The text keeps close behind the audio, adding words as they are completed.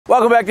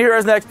Welcome back to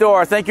Heroes Next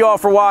Door. Thank you all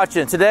for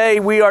watching. Today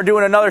we are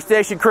doing another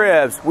Station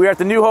Cribs. We are at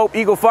the New Hope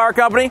Eagle Fire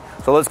Company,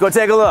 so let's go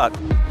take a look.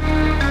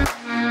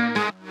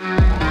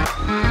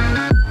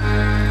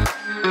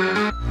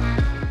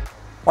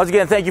 Once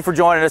again, thank you for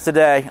joining us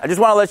today. I just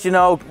want to let you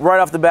know right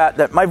off the bat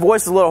that my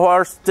voice is a little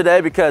hoarse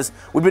today because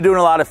we've been doing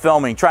a lot of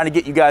filming, trying to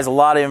get you guys a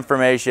lot of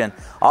information.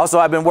 Also,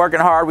 I've been working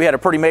hard. We had a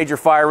pretty major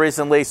fire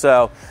recently,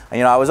 so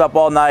I was up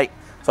all night.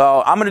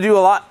 So I'm going to do a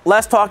lot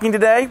less talking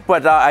today,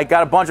 but I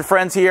got a bunch of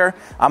friends here.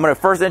 I'm going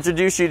to first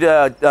introduce you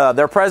to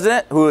their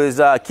president, who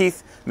is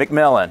Keith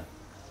McMillan.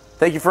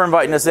 Thank you for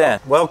inviting us in.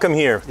 Welcome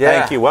here. Yeah.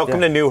 Thank you. Welcome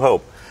to New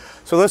Hope.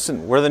 So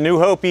listen, we're the New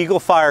Hope Eagle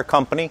Fire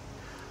Company.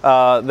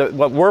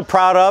 What we're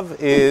proud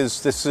of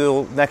is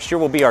next year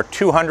will be our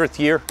 200th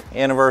year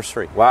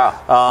anniversary.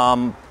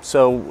 Wow.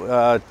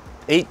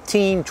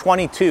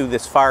 1822,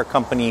 this fire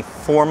company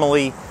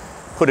formally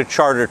put a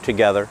charter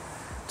together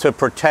to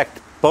protect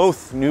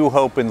both New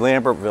Hope and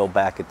Lambertville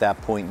back at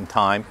that point in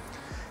time.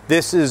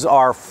 This is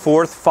our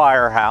fourth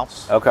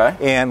firehouse. Okay.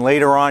 And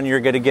later on, you're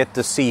going to get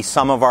to see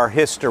some of our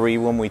history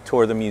when we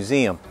tour the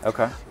museum.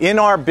 Okay. In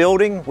our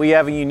building, we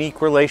have a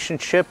unique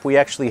relationship. We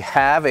actually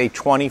have a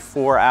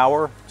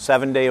 24-hour,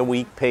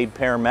 7-day-a-week paid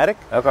paramedic.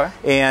 Okay.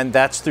 And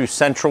that's through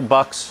Central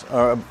Bucks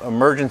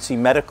Emergency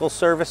Medical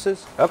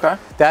Services. Okay.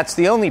 That's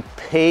the only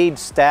paid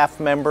staff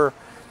member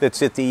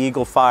that's at the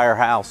Eagle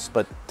Firehouse,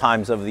 but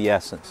time's of the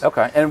essence.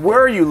 Okay, and where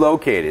are you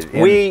located?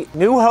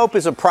 New Hope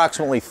is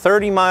approximately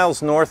 30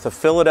 miles north of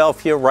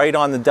Philadelphia, right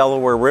on the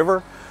Delaware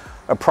River,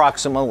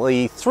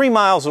 approximately 3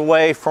 miles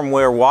away from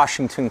where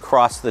Washington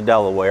crossed the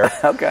Delaware.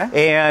 Okay.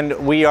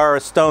 And we are a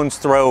stone's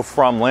throw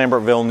from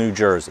Lambertville, New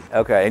Jersey.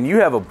 Okay, and you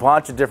have a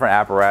bunch of different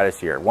apparatus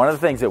here. One of the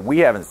things that we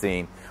haven't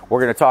seen,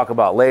 we're going to talk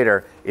about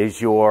later, is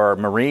your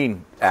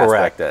marine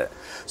aspect of it.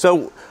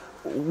 So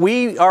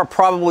we are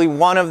probably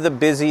one of the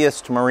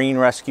busiest marine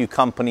rescue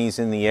companies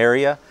in the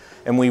area,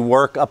 and we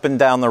work up and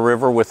down the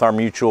river with our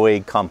mutual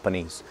aid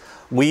companies.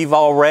 We've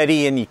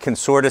already, and you can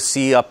sort of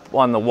see up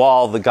on the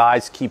wall, the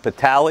guys keep a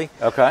tally.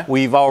 Okay.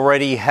 We've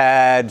already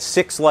had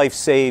 6 life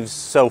saves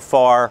so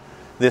far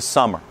this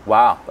summer.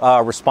 Wow.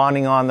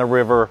 Responding on the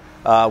river,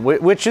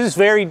 which is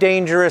very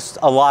dangerous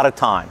a lot of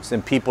times,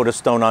 and people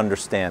just don't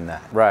understand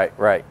that. Right,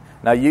 right.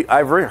 Now,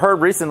 I've heard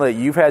recently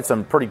you've had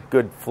some pretty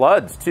good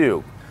floods,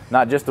 too.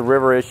 Not just the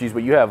river issues,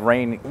 but you have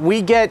rain.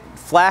 We get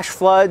flash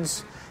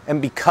floods,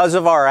 and because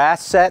of our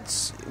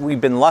assets, we've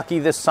been lucky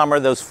this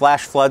summer. Those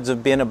flash floods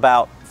have been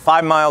about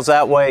 5 miles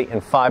that way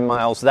and 5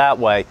 miles that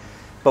way,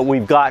 but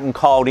we've gotten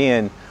called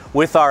in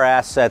with our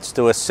assets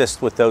to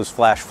assist with those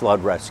flash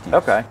flood rescues.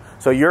 Okay.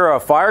 So you're a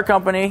fire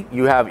company,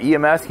 you have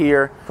EMS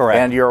here, correct,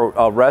 and you're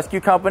a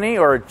rescue company,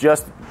 or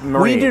just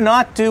marine? We do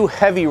not do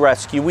heavy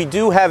rescue. We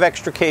do have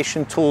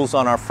extrication tools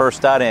on our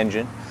first out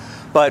engine,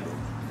 but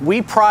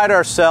we pride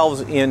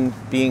ourselves in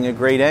being a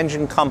great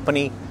engine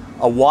company,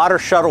 a water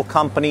shuttle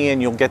company,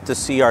 and you'll get to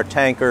see our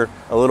tanker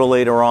a little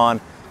later on,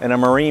 and a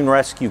marine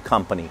rescue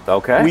company.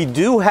 Okay. We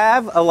do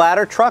have a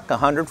ladder truck, a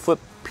 100-foot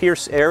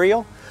Pierce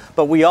aerial,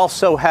 but we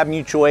also have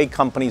mutual aid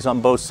companies on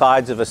both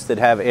sides of us that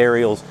have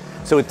aerials,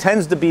 so it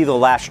tends to be the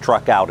last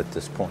truck out at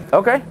this point.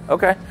 Okay,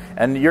 okay.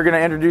 And you're going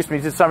to introduce me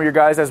to some of your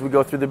guys as we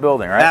go through the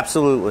building, right?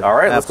 Absolutely. All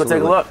right, let's go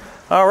take a look.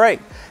 All right.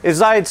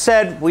 As I had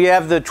said, we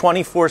have the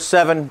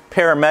 24/7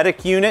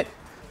 paramedic unit.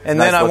 And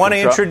then I want to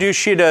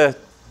introduce you to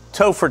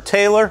Topher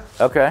Taylor.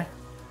 Okay.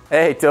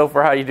 Hey,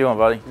 Topher, how you doing,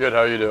 buddy? Good,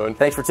 how you doing?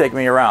 Thanks for taking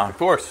me around. Of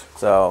course.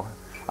 So,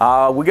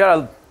 we got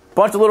a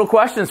bunch of little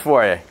questions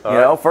for you.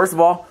 First of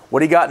all, what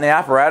do you got in the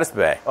Apparatus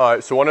Bay? All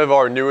right, so one of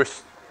our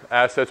newest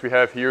assets we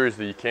have here is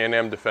the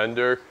Can-Am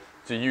Defender.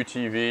 It's a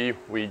UTV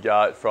we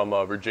got from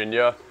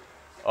Virginia.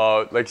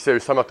 Like I said, we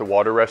was talking about the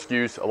water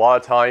rescues. A lot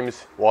of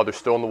times, while they're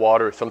still in the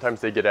water,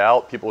 sometimes they get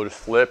out, people will just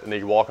flip, and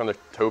they walk on the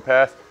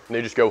towpath, and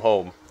they just go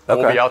home.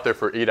 Okay. We'll be out there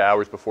for 8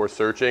 hours before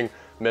searching.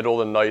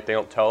 Middle of the night, they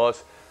don't tell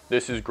us.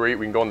 This is great.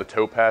 We can go on the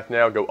towpath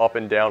now, go up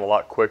and down a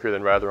lot quicker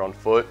than rather on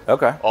foot.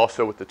 Okay.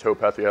 Also, with the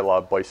towpath, we had a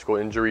lot of bicycle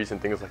injuries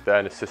and things like that,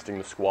 and assisting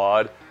the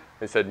squad.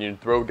 They said, you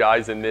throw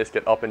guys in this,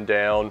 get up and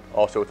down.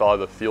 Also, with all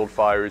the field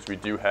fires, we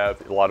do have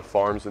a lot of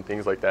farms and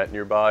things like that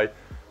nearby.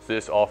 So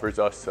this offers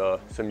us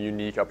some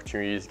unique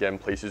opportunities, again,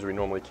 places we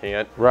normally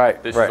can't. Right.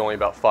 This is only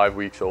about 5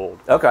 weeks old.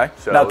 Okay.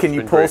 So now, can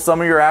you pull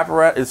some of your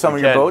apparatus, some of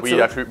your boats?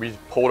 We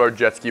pulled our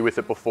jet ski with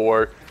it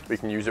before. We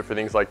can use it for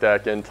things like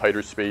that, again,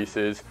 tighter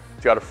spaces.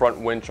 It's got a front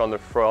winch on the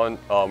front.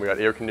 We got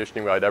air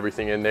conditioning. We got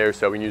everything in there,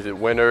 so we can use it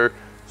winter,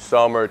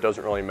 summer. It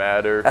doesn't really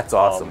matter. That's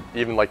awesome.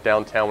 Even like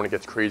downtown when it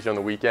gets crazy on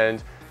the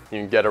weekend, you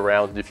can get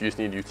around if you just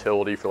need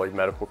utility for like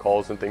medical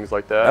calls and things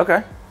like that.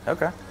 Okay.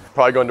 Okay.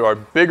 Probably going to our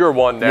bigger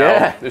one now.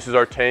 Yeah. This is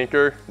our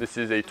tanker. This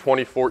is a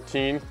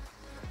 2014.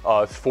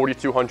 It's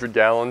 4,200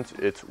 gallons.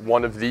 It's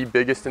one of the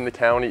biggest in the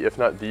county, if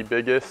not the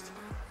biggest.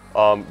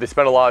 They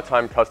spent a lot of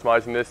time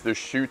customizing this. There's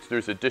chutes,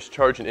 there's a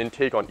discharge and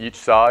intake on each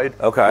side.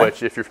 Okay.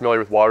 Which, if you're familiar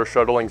with water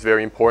shuttling, is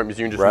very important because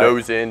you can just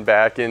nose in,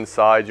 back in,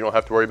 side. You don't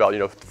have to worry about,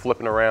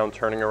 flipping around,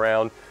 turning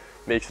around.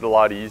 Makes it a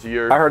lot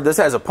easier. I heard this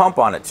has a pump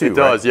on it too. It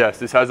does, yes.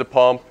 This has a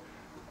pump.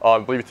 I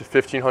believe it's a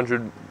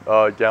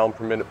 1,500 gallon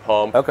per minute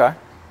pump. Okay.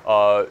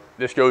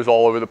 This goes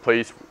all over the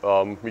place.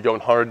 We go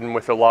in Hunterdon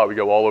with it a lot. We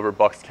go all over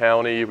Bucks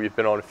County. We've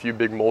been on a few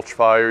big mulch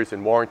fires,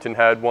 and Warrington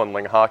had one,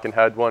 Langhockin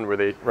had one, where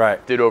they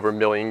did over 1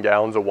 million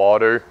gallons of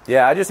water.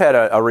 Yeah, I just had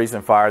a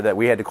recent fire that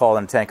we had to call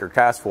in a tanker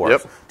task force.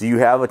 Yep. Do you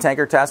have a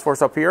tanker task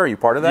force up here? Are you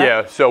part of that?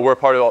 Yeah, so we're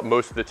part of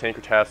most of the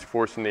tanker task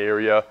force in the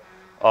area.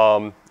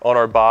 On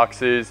our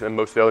boxes and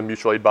most of the other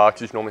mutual aid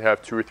boxes, you normally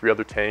have 2 or 3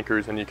 other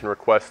tankers, and you can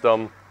request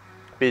them.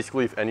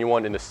 Basically, if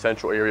anyone in the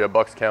central area of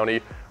Bucks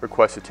County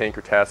requests a tanker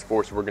task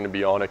force, we're going to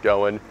be on it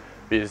going.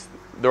 Because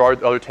there are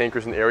other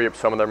tankers in the area, but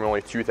some of them are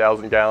only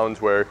 2,000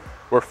 gallons, where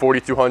we're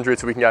 4,200,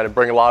 so we can kind of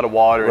bring a lot of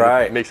water,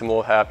 and it makes them a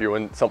little happier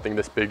when something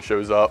this big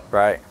shows up.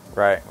 Right.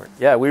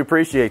 Yeah, we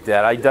appreciate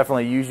that. I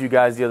definitely used you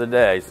guys the other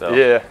day. So.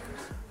 Yeah.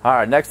 All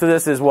right, next to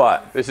this is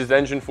what? This is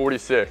engine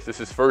 46. This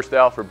is first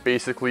out for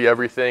basically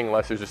everything,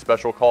 unless there's a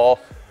special call.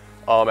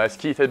 As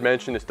Keith had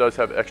mentioned, this does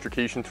have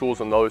extrication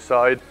tools on the other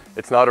side.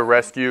 It's not a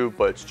rescue,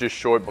 but it's just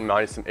short, but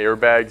minus some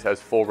airbags,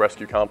 has full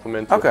rescue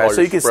complement. Okay,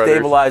 so you can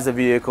stabilize the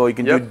vehicle, you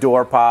can do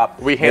door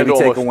pop, we handle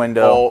maybe take a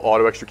window. All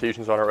auto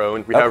extrications on our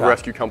own. We have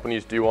rescue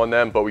companies do on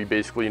them, but we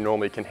basically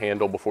normally can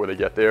handle before they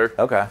get there.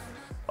 Okay.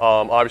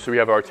 Obviously, we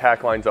have our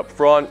tack lines up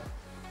front.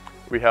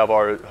 We have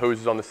our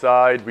hoses on the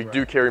side. We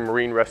do carry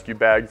marine rescue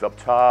bags up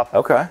top.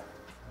 Okay.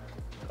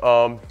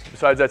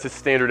 Besides, that's a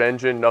standard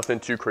engine, nothing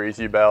too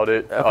crazy about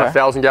it.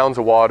 1,000 gallons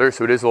of water,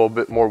 so it is a little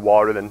bit more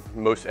water than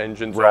most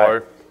engines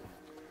are.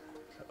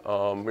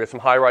 We have some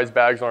high-rise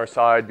bags on our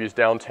side because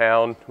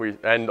downtown,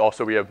 and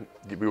also we have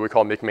what we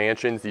call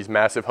McMansions, these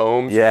massive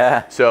homes.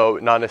 Yeah. So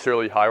not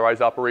necessarily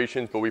high-rise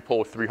operations, but we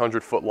pull a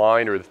 300-foot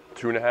line or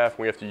 2.5, and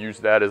we have to use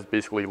that as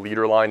basically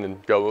leader line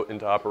and go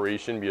into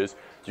operation because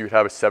you could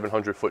have a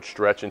 700-foot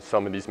stretch in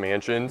some of these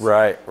mansions.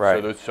 Right.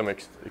 So there's some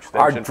extension.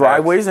 Are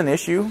driveways an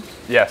issue?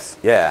 Yes.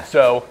 Yeah.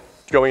 So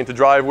going into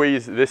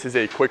driveways, this is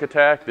a quick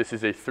attack. This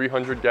is a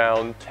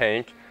 300-gallon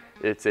tank.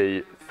 It's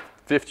a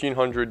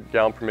 1,500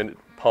 gallon per minute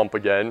pump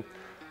again.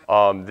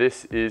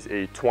 This is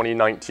a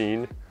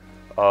 2019.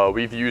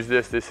 We've used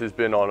this. This has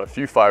been on a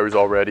few fires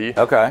already.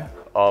 Okay.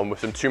 With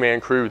some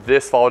 2-man crew.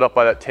 This followed up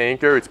by that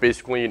tanker. It's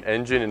basically an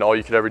engine and all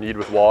you could ever need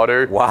with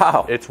water.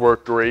 Wow. It's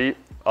worked great.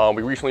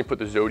 We recently put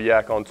the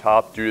Zodiac on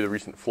top due to the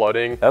recent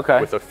flooding. Okay.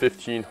 With a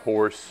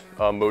 15-horse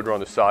motor on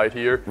the side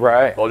here.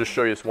 Right. I'll just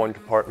show you this one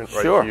compartment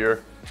right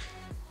here.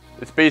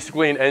 It's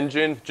basically an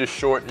engine, just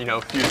short,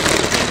 a few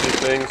basic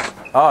things.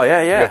 Oh,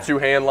 yeah. You got 2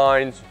 hand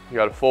lines, you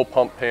got a full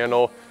pump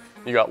panel,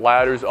 you got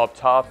ladders up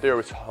top there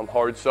with some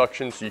hard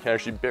suction, so you can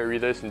actually bury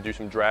this and do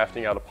some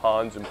drafting out of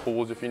ponds and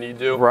pools if you need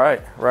to.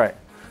 Right.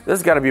 This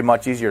has got to be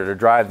much easier to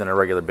drive than a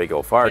regular big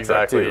old fire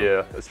truck, too. Exactly,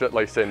 yeah. It's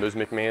like I said, those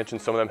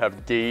McMansions, some of them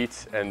have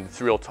gates, and it's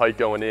real tight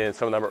going in.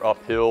 Some of them are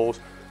up hills.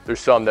 There's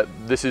some that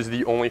this is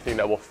the only thing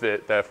that will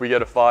fit, that if we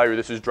get a fire,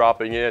 this is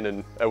dropping in,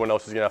 and everyone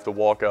else is going to have to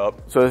walk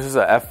up. So this is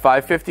a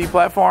F550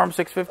 platform,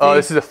 650?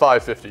 This is a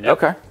 550,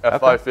 yep. Okay.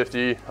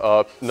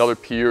 F550, another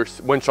Pierce,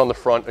 winch on the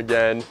front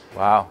again.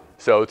 Wow.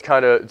 So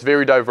it's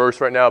very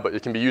diverse right now, but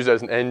it can be used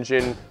as an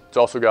engine. It's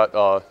also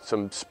got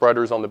some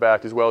spreaders on the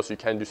back as well, so you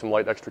can do some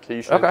light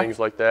extrication and things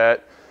like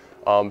that.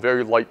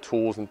 Very light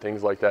tools and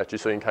things like that,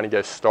 just so you can kind of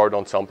get started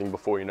on something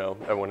before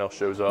everyone else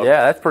shows up.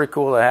 Yeah, that's pretty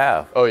cool to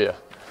have. Oh, yeah.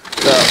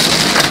 So,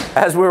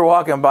 as we were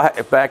walking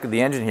back of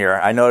the engine here,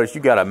 I noticed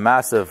you got a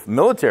massive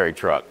military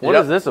truck. What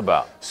is this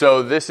about?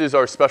 So this is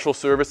our Special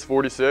Service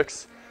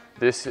 46.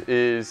 This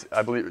is,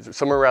 I believe,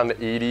 somewhere around the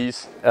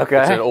 80s.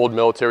 Okay. It's an old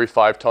military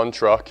 5-ton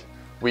truck.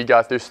 We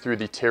got this through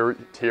the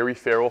Terry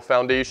Farrell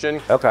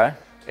Foundation. Okay.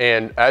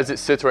 And as it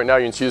sits right now,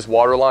 you can see this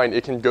water line.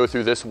 It can go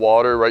through this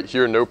water right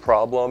here, no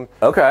problem.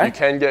 Okay. You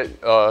can get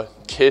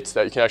kits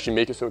that you can actually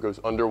make it so it goes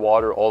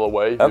underwater all the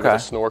way with a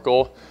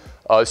snorkel.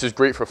 This is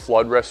great for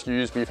flood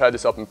rescues. We've had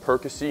this up in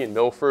Percy and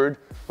Milford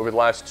over the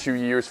last 2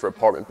 years for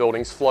apartment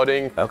buildings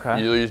flooding.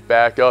 Okay. You use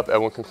backup,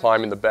 everyone can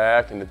climb in the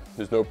back, and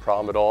there's no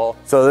problem at all.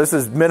 So this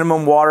is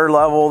minimum water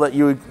level that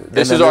you would...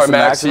 This is our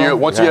max here.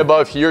 Once you get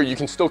above here, you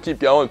can still keep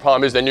going. The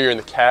problem is then you're in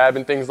the cab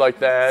and things like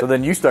that. So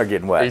then you start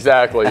getting wet.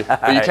 Exactly.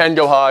 But you can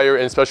go higher,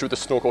 and especially with the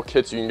snorkel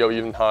kits, you can go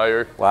even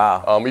higher.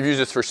 Wow. We've used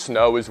this for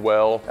snow as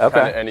well. Okay.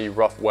 Kind of any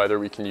rough weather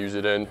we can use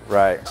it in.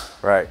 Right.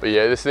 But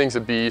yeah, this thing's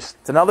a beast.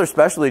 It's another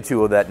specialty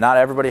tool that not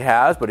everybody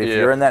has, but if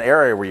you're in that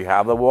area where you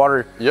have the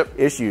water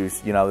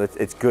issues,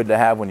 it's good to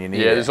have when you need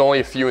it. Yeah, there's only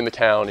a few in the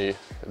county.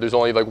 There's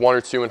only like 1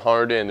 or 2 in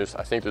Hunterdon, and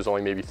I think there's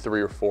only maybe 3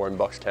 or 4 in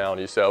Bucks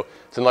County. So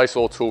it's a nice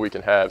little tool we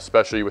can have,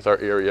 especially with our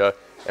area.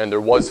 And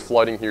there was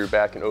flooding here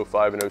back in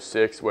 05 and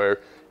 06 where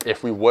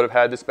if we would have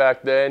had this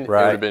back then, it would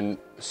have been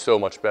so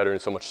much better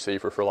and so much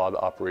safer for a lot of the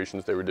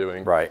operations they were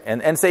doing. Right,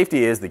 and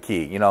safety is the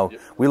key.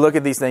 We look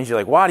at these things, you're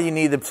like, why do you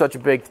need such a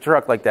big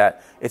truck like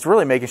that? It's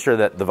really making sure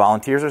that the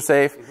volunteers are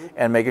safe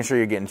and making sure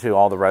you're getting to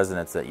all the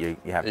residents that you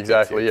have to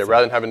Exactly, get to.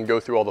 Rather than having to go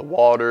through all the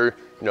water,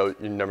 you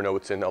never know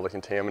what's in all the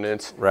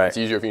contaminants. Right. It's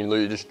easier if you can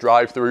literally just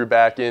drive through,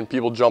 back in,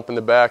 people jump in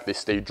the back, they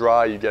stay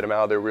dry, you get them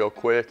out of there real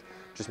quick.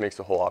 Just makes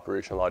the whole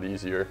operation a lot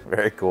easier.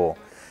 Very cool.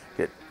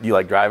 Do you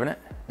like driving it?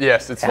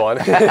 Yes, it's fun.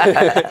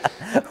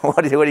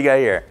 What do you got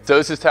here? So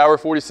this is Tower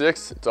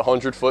 46. It's a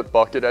 100-foot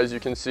bucket, as you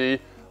can see.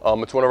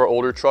 It's one of our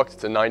older trucks.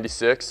 It's a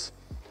 96.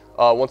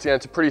 Once again,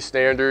 it's a pretty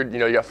standard. You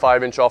know, you got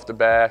 5-inch off the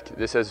back.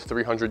 This has a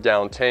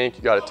 300-gallon tank.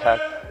 You got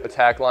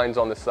attack lines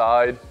on the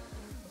side.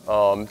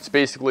 It's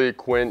basically a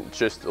Quint,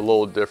 just a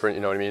little different.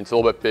 You know what I mean? It's a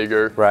little bit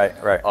bigger. Right.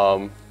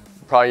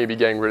 Probably gonna be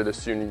getting rid of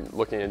this soon.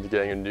 Looking into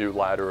getting a new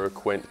ladder or a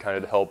Quint, kind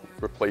of to help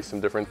replace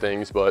some different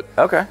things. But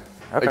okay.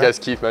 I guess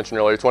Keith mentioned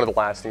earlier, it's one of the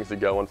last things to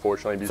go,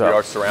 unfortunately, because we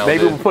are surrounded.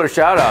 Maybe we'll put a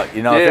shout out.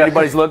 You know, if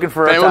anybody's looking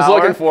for a anyone's tower,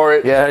 looking for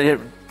it, yeah,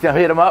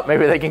 hit them up.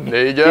 Maybe they can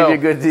give you a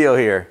good deal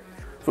here.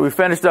 So we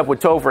finished up with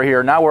Topher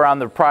here. Now we're on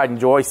the Pride and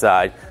Joy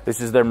side. This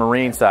is their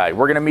marine side.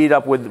 We're going to meet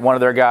up with one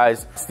of their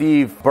guys,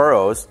 Steve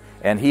Burrows,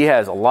 and he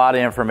has a lot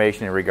of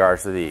information in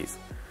regards to these.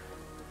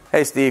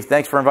 Hey, Steve,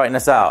 thanks for inviting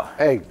us out.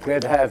 Hey,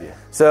 glad to have you.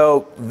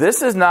 So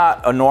this is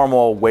not a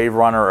normal wave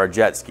runner or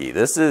jet ski.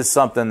 This is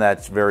something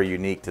that's very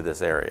unique to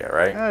this area,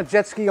 right?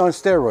 Jet ski on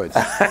steroids.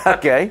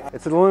 Okay.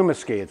 It's an aluminum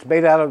ski. It's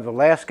made out of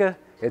Alaska.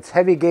 It's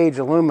heavy gauge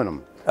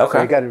aluminum. Okay.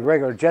 So you got a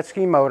regular jet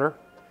ski motor,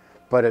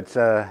 but it's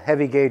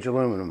heavy gauge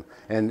aluminum.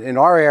 And in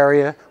our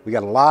area, we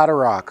got a lot of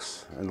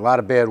rocks and a lot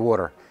of bad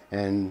water.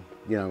 And,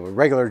 you know, a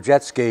regular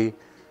jet ski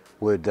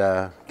would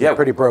get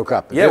pretty broke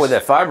up. Yeah, with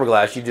that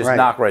fiberglass, you just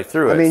knock right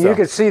through it. I mean, you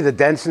can see the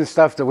dents and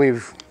stuff that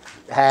we've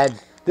had.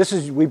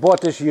 We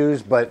bought this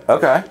used, but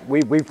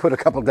we put a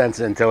couple dents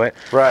into it.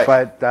 Right.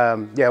 But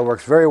yeah, it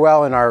works very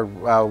well in our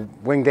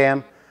wing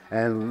dam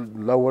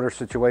and low water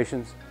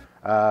situations.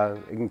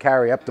 It can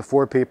carry up to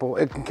 4 people.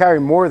 It can carry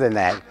more than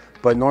that,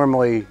 but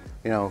normally,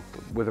 you know,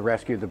 with a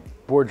rescue, the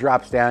board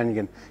drops down.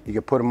 You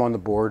can put them on the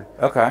board.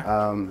 Okay.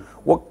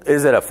 What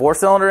is it? A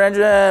 4-cylinder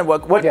engine?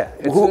 What? Yeah,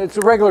 it's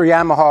a regular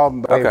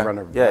Yamaha wave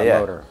runner motor.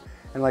 Yeah.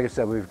 And like I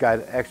said, we've got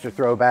extra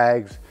throw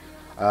bags.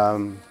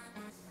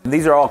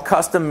 These are all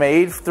custom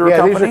made through a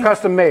company? Yeah, these are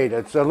custom made.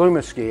 It's a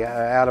Lumiski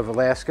out of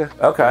Alaska.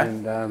 Okay.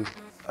 And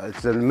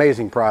it's an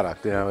amazing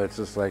product. You know, it's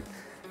just like,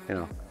 you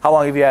know. How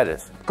long have you had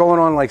this? Going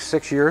on like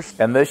 6 years.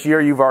 And this year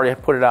you've already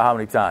put it out how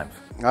many times?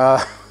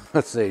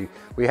 Let's see.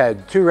 We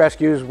had 2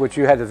 rescues, which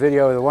you had the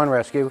video of the one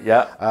rescue.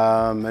 Yeah.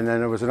 And then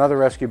there was another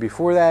rescue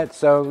before that.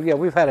 So yeah,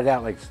 we've had it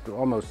out like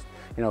almost,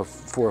 you know,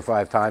 4 or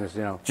 5 times.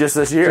 You know. Just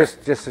this year.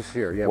 Just this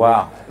year. Yeah.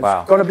 Wow.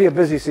 It's going to be a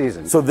busy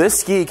season. So this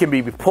ski can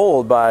be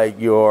pulled by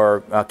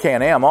your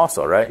Can-Am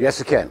also, right?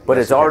 Yes, it can. But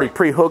it's already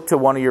pre-hooked to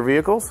one of your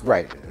vehicles.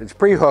 Right. It's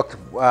pre-hooked.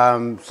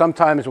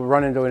 Sometimes we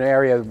run into an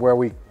area where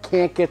we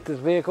can't get this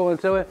vehicle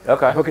into it.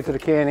 Okay. Hook it to the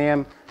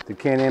Can-Am. The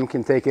Can-Am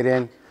can take it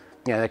in.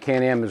 Yeah, the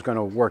Can-Am is going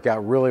to work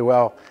out really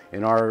well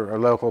in our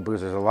local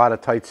because there's a lot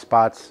of tight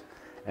spots,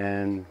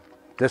 and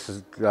this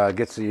is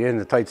gets you in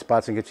the tight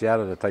spots and gets you out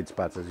of the tight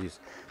spots, as you've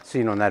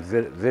seen on that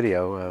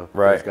video.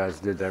 Right. Those guys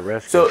did that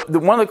rescue. So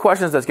one of the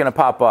questions that's going to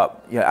pop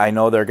up, I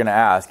know they're going to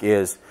ask,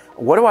 is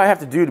what do I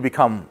have to do to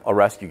become a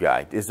rescue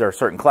guy? Is there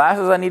certain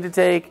classes I need to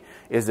take?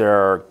 Is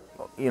there,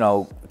 you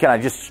know, can I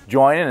just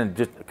join in and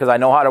just because I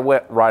know how to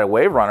ride a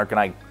wave runner?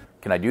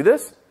 Can I do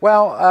this?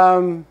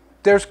 Well.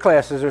 There's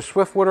classes. There's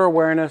Swiftwater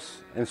Awareness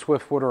and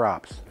Swiftwater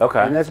Ops.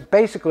 Okay. And that's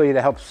basically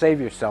to help save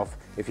yourself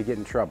if you get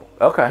in trouble.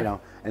 Okay. You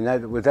know,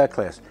 and with that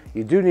class,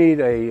 you do need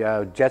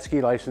a jet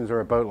ski license or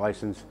a boat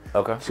license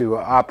to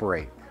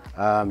operate.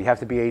 You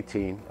have to be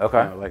 18.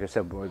 Okay. You know, like I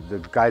said,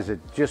 the guys that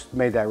just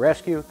made that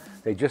rescue,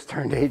 they just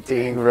turned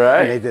 18.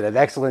 Right. And they did an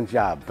excellent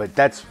job.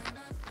 But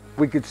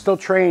we could still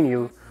train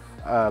you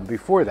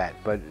before that,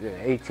 but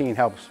 18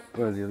 helps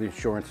with the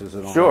insurances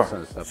and all that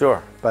kind of stuff.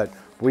 Sure. But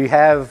we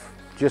have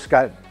just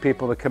got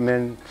people to come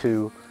in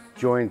to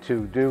join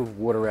to do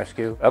water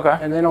rescue. Okay.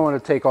 And they don't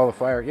want to take all the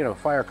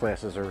fire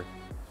classes are,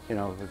 you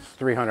know, it's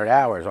 300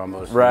 hours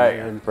almost. Right,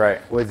 and right.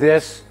 With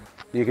this,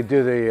 you could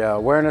do the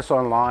awareness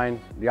online,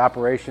 the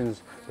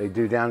operations they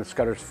do down at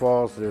Scudder's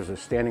Falls. There's a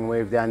standing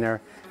wave down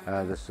there.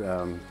 There's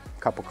a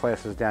couple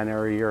classes down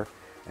there a year,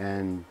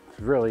 and it's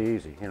really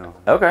easy, you know.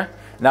 Okay.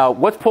 Now,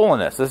 what's pulling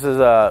this? This is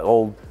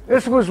old.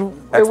 It was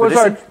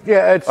our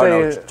it's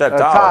a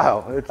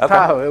Tahoe. It's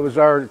Tahoe. It was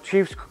our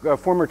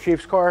former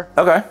Chief's car.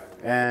 Okay.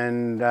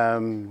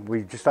 And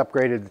we just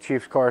upgraded the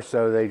Chief's car,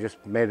 so they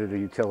just made it a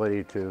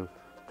utility to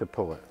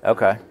pull it.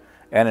 Okay.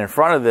 And in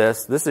front of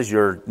this is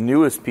your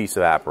newest piece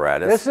of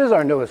apparatus. This is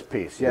our newest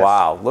piece, yes.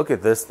 Wow, look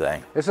at this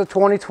thing. It's a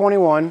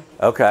 2021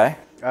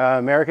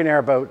 American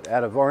Airboat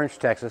out of Orange,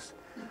 Texas.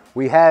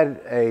 We had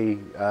a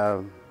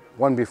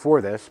one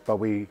before this, but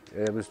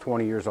it was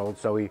 20 years old,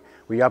 so we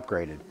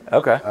upgraded.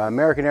 Okay.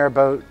 American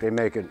Airboat, they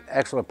make an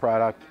excellent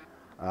product.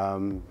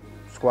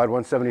 Squad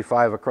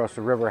 175 across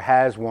the river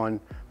has one,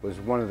 was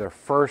one of their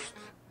first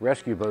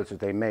rescue boats that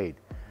they made.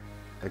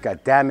 It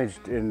got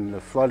damaged in the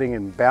flooding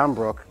in Bound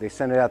Brook. They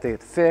sent it out to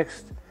get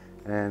fixed,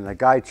 and a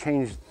guy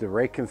changed the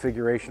rake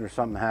configuration or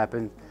something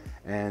happened,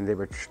 and they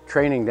were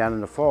training down in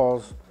the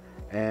falls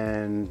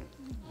and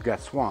got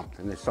swamped,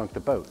 and they sunk the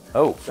boat.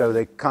 Oh. So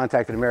they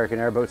contacted American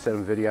Airboat, sent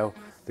them video.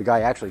 The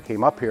guy actually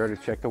came up here to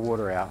check the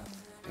water out,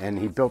 and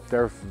he built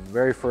their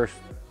very first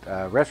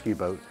rescue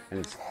boat, and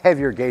it's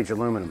heavier gauge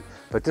aluminum.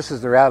 But this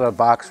is their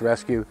out-of-box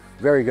rescue.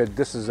 Very good.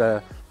 This is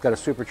got a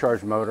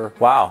supercharged motor.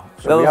 Wow.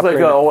 So that looks like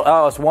an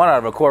LS1 out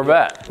of a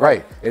Corvette.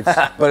 Right.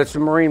 But it's a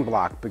marine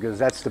block because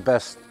that's the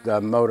best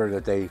motor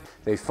that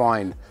they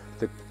find.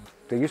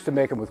 They used to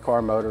make them with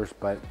car motors,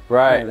 but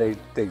right.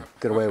 They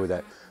did away with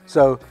that.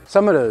 So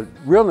some of the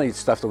real neat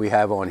stuff that we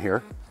have on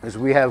here is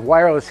we have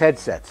wireless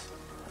headsets.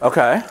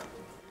 Okay.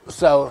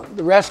 So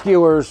the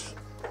rescuers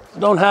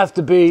don't have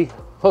to be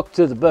hooked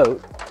to the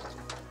boat.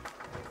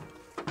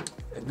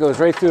 It goes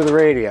right through the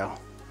radio.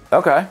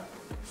 Okay.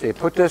 So you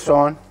put this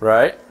on,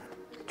 right,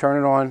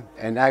 turn it on,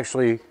 and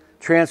actually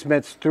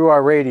transmits through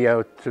our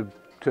radio to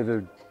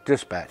the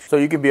dispatch. So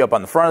you could be up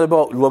on the front of the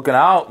boat looking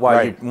out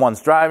while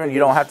one's driving. You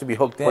don't have to be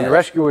hooked in. When the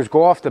rescuers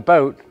go off the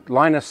boat,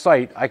 line of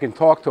sight, I can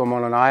talk to them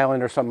on an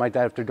island or something like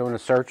that if they're doing a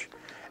search.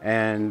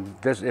 And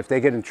if they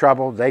get in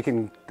trouble, they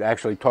can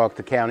actually talk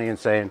to county and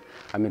saying,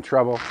 I'm in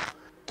trouble.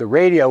 The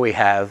radio we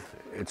have,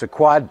 it's a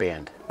quad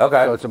band.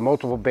 Okay. So it's a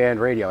multiple band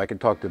radio. I can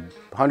talk to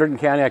Hunterdon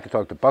County, I can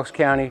talk to Bucks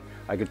County,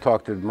 I can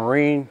talk to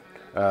Marine,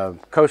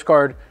 Coast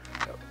Guard.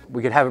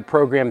 We could have it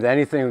programmed to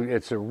anything.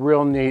 It's a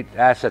real neat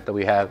asset that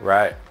we have.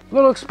 Right. A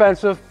little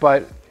expensive,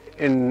 but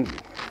in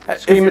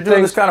if you're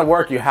doing this kind of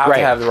work, you have to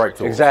have the right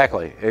tools.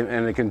 Exactly,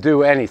 and it can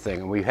do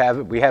anything. And we have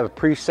a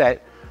preset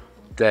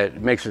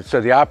that makes it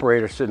so the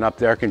operator sitting up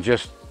there can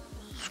just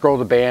scroll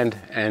the band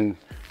and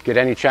get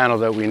any channel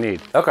that we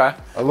need. Okay.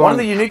 One of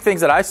the unique things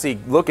that I see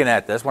looking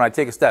at this when I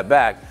take a step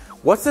back,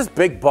 what's this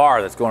big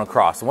bar that's going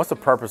across, and what's the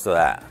purpose of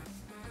that?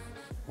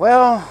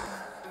 Well,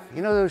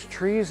 you know those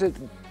trees that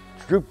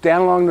droop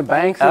down along the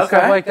banks and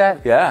stuff like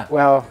that? Yeah.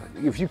 Well,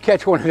 if you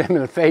catch one of them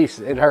in the face,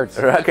 it hurts.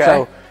 Okay.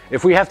 So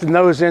if we have to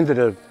nose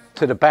into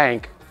the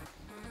bank,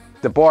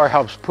 the bar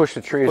helps push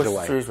the trees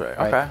away. Trees away.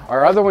 Okay.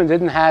 Our other one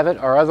didn't have it.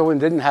 Our other one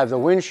didn't have the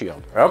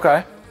windshield.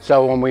 Okay.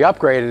 So when we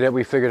upgraded it,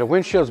 we figured the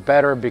windshield's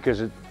better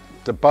because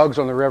the bugs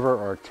on the river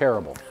are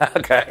terrible.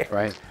 Okay.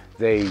 Right?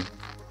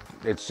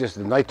 It's just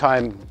the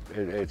nighttime.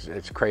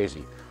 It's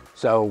crazy.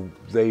 So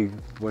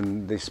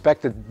when they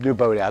spec'd the new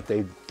boat out,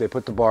 they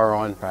put the bar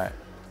on. Right.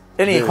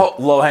 Any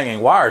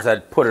low-hanging wires,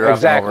 I'd put it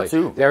up and over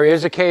too. There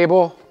is a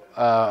cable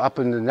up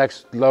in the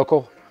next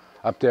local.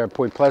 Up there,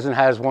 Point Pleasant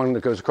has one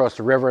that goes across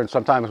the river, and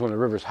sometimes when the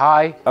river's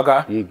high,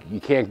 you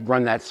can't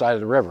run that side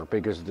of the river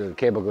because the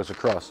cable goes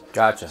across.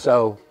 Gotcha.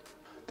 So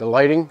the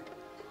lighting,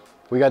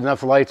 we got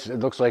enough lights. It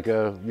looks like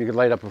you could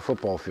light up a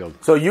football field.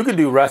 So you can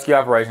do rescue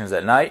operations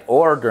at night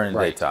or during the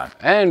daytime.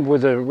 And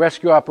with the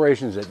rescue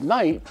operations at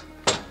night,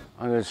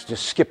 I'm going to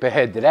just skip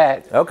ahead to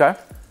that. Okay.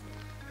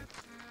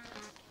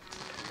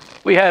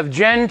 We have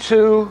Gen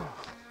 2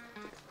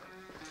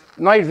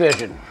 night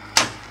vision.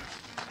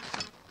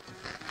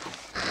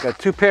 Got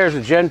 2 pairs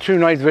of Gen 2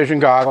 night vision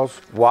goggles.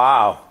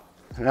 Wow.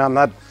 Now, I'm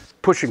not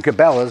pushing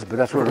Cabela's, but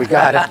that's what we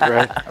got it,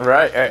 right?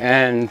 Right.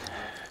 And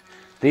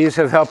these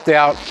have helped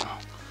out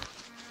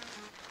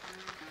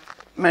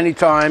many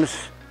times.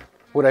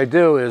 What I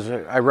do is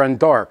I run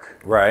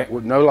dark. Right.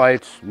 With no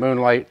lights,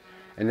 moonlight,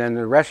 and then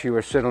the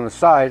rescuers sit on the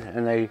side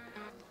and they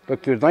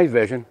look through the night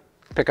vision,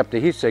 pick up the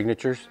heat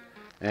signatures,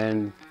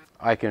 and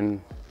I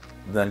can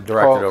then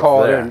direct it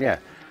over there. It in. Yeah.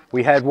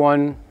 We had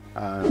one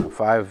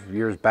 5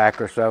 years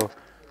back or so,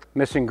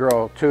 missing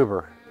girl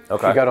tuber.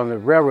 Okay. She got on the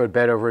railroad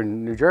bed over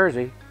in New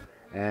Jersey,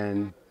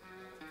 and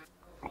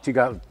she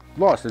got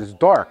lost. It's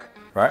dark.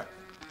 Right.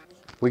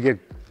 We get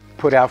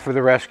put out for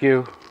the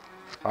rescue.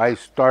 I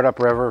start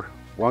upriver.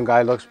 One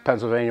guy looks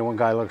Pennsylvania, one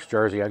guy looks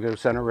Jersey. I go to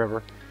Center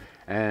River,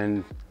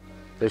 and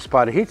they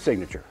spot a heat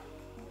signature.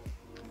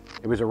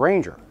 It was a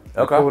Ranger.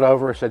 Okay. I pulled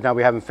over, said, no,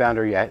 we haven't found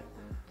her yet.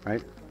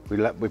 Right.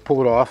 We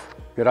pulled off,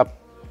 get up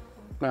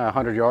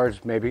 100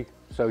 yards maybe,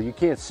 so you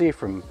can't see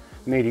from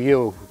me to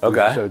you.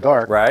 Okay. It's so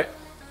dark. Right.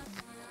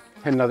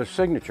 Hit another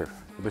signature.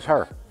 It was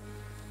her.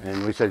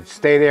 And we said,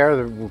 stay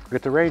there, we'll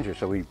get the Ranger.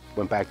 So we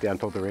went back down,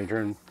 told the Ranger,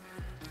 and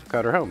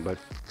got her home. But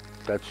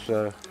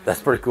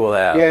that's pretty cool to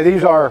have. Yeah,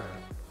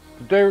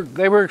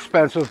 they were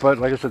expensive, but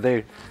like I said,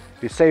 if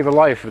you save a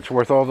life, it's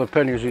worth all the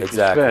pennies you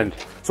spend.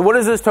 So what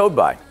is this towed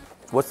by?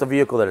 What's the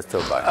vehicle that it's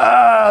towed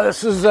by?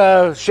 This is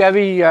a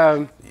Chevy.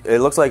 It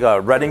looks like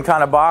a Redding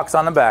kind of box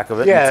on the back of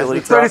it. Yeah,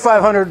 it's a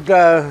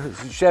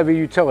 3500 Chevy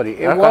utility.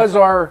 It was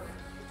our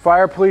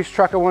fire police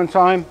truck at one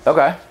time.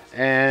 Okay.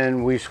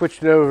 And we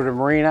switched it over to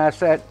marine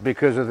asset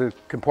because of the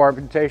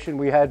compartmentation.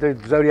 We had the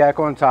Zodiac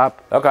on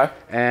top. Okay.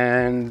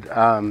 And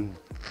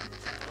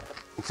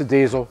it's a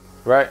diesel.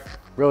 Right.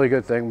 Really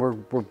good thing. We're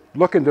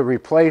looking to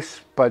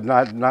replace, but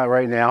not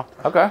right now.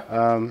 Okay.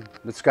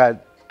 It's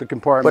got the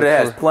compartment. But it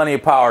has plenty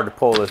of power to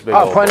pull this big.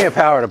 Plenty of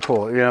power to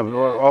pull. You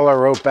know, all our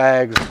rope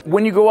bags.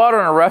 When you go out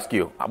on a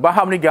rescue, about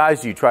how many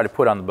guys do you try to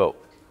put on the boat?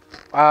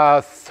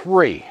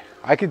 3.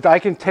 I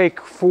can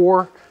take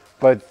 4,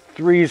 but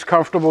 3 is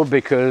comfortable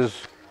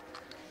because,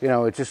 you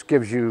know, it just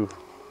gives you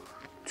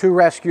 2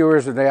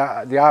 rescuers and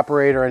the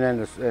operator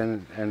and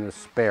then the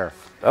spare.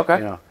 Okay.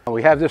 You know,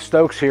 we have this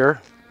Stokes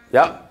here.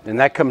 Yep. And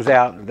that comes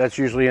out. That's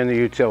usually in the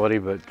utility,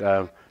 but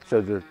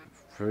for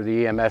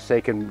the EMS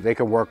they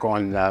can work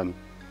on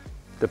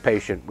the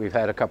patient. We've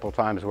had a couple of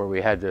times where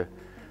we had to,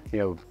 you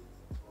know,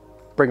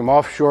 bring them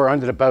offshore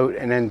under the boat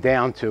and then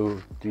down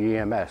to the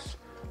EMS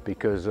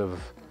because of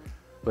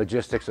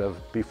logistics of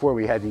before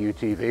we had the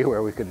UTV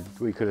where we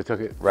could have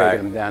taken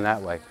them down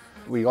that way.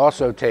 We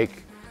also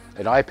take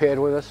an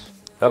iPad with us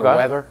for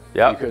weather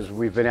because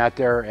we've been out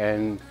there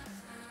and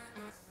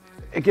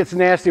it gets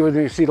nasty when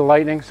you see the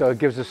lightning, so it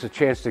gives us a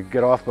chance to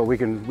get off, but we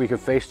can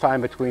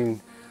FaceTime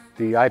between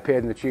the iPad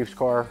and the Chief's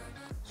car.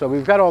 So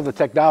we've got all the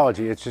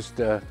technology. It's just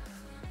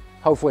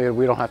hopefully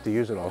we don't have to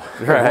use it all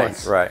at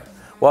once. Right.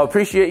 Well, I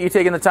appreciate you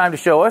taking the time to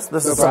show us.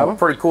 This is some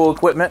pretty cool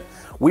equipment.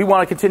 We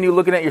want to continue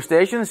looking at your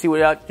station and see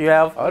what you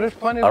have. Oh, there's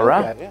plenty to look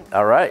at, yeah.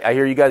 All right. I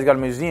hear you guys got a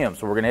museum,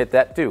 so we're going to hit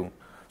that too.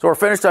 So we're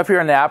finished up here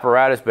in the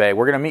Apparatus Bay.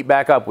 We're going to meet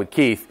back up with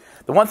Keith.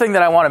 The one thing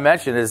that I want to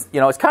mention is,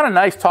 you know, it's kind of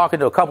nice talking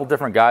to a couple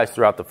different guys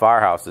throughout the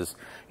firehouses.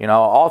 You know,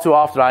 all too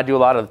often I do a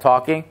lot of the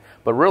talking,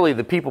 but really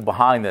the people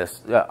behind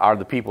this are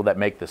the people that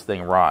make this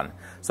thing run.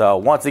 So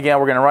once again,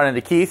 we're going to run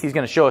into Keith. He's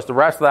going to show us the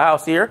rest of the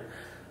house here.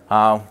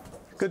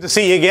 Good to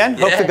see you again.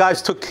 Hope the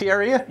guys took care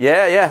of you.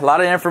 Yeah, a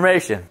lot of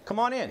information. Come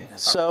on in.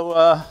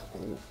 So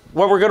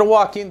what we're going to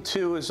walk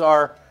into is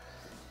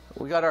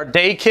we got our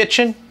day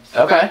kitchen.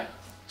 Okay.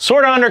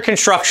 Sort of under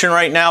construction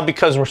right now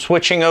because we're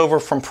switching over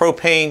from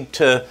propane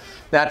to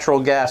natural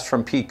gas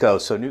from Pico,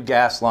 so new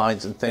gas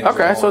lines and things.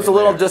 Okay, so it's a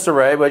little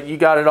disarray, but you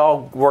got it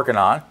all working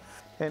on.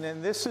 And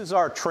then this is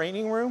our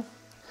training room.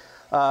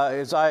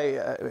 As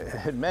I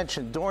had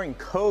mentioned, during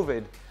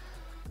COVID,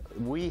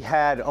 we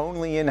had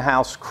only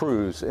in-house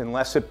crews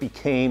unless it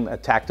became a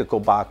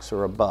tactical box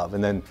or above,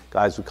 and then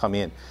guys would come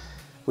in.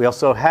 We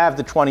also have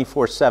the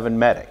 24/7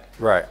 medic.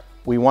 Right.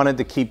 We wanted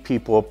to keep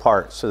people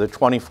apart, so the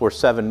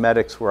 24/7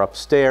 medics were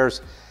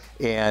upstairs,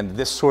 and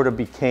this sort of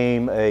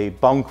became a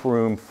bunk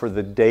room for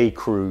the day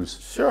crews.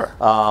 Sure.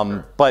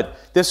 But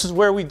this is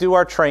where we do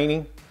our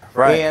training.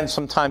 Right. And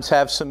sometimes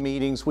have some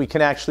meetings. We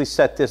can actually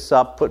set this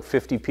up, put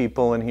 50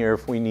 people in here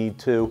if we need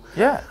to.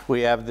 Yeah.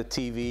 We have the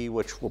TV,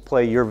 which will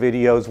play your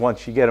videos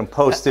once you get them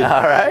posted.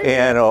 All right.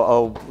 And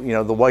you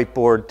know, the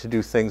whiteboard to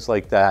do things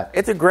like that.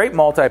 It's a great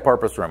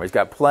multi-purpose room. It's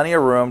got plenty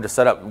of room to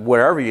set up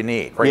whatever you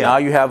need. Right now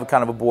you have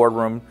kind of a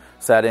boardroom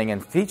setting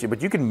and feature, but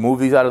you can move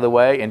these out of the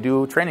way and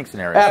do training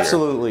scenarios.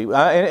 Absolutely.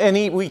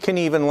 We can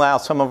even allow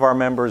some of our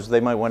members, they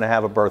might want to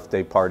have a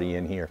birthday party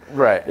in here.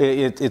 Right.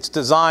 It's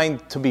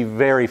designed to be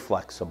very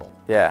flexible.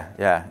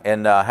 Yeah.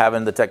 And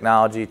having the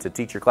technology to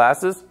teach your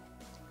classes,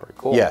 pretty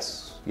cool.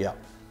 Yes, yeah.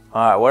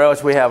 All right, what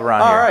else do we have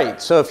around here? All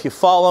right, so if you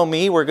follow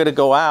me, we're going to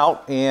go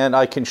out and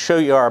I can show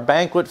you our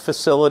banquet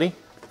facility.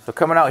 So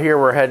coming out here,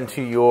 we're heading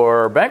to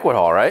your banquet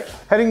hall, right?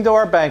 Heading to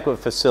our banquet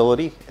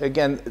facility.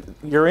 Again,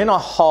 you're in a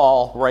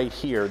hall right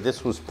here.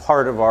 This was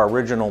part of our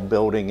original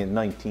building in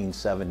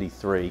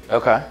 1973.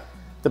 Okay.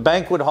 The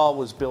banquet hall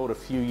was built a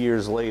few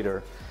years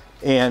later.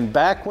 And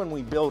back when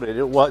we built it,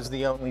 it was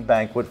the only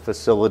banquet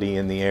facility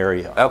in the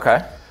area.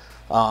 Okay.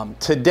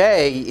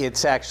 Today,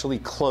 it's actually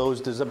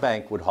closed as a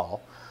banquet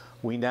hall.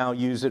 We now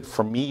use it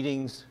for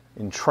meetings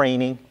and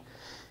training.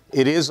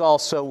 It is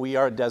also, we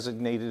are a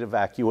designated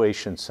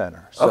evacuation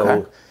center.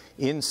 So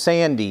in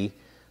Sandy,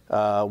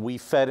 we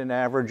fed an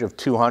average of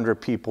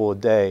 200 people a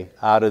day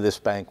out of this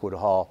banquet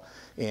hall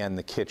and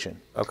the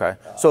kitchen. Okay.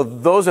 So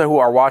those who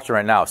are watching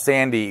right now,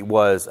 Sandy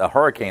was a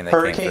hurricane that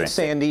came through. Hurricane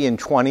Sandy in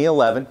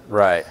 2011.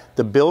 Right.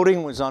 The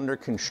building was under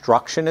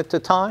construction at the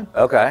time.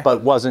 Okay.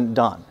 But wasn't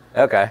done.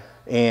 Okay.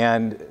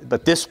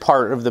 But this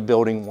part of the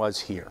building was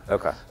here.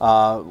 Okay.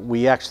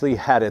 We actually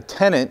had a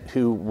tenant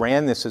who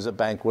ran this as a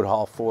banquet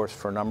hall for us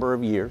for a number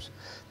of years.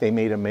 They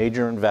made a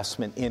major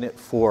investment in it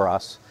for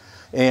us.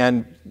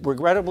 And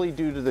regrettably,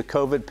 due to the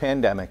COVID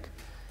pandemic,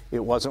 it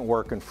wasn't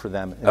working for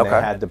them and they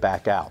had to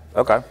back out.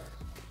 Okay.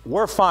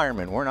 We're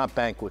firemen, we're not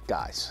banquet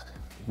guys.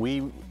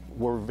 We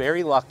were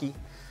very lucky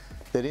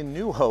that in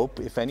New Hope,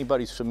 if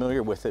anybody's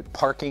familiar with it,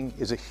 parking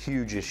is a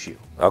huge issue.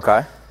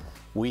 Okay.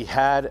 We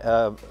had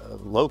a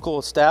local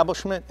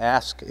establishment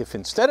ask if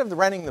instead of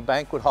renting the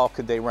banquet hall,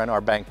 could they rent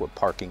our banquet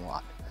parking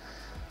lot?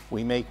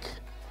 We make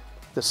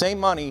the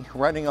same money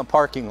renting a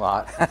parking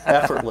lot,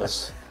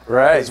 effortless,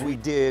 as we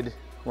did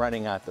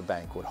renting out the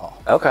banquet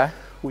hall. Okay.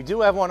 We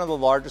do have one of the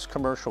largest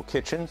commercial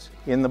kitchens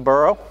in the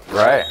borough.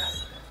 Right.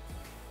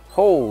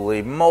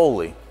 Holy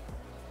moly.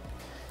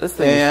 This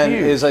thing is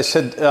huge. And as I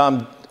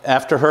said,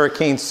 after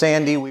Hurricane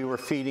Sandy, we were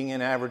feeding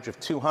an average of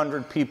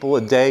 200 people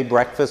a day,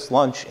 breakfast,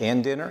 lunch,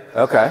 and dinner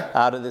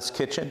out of this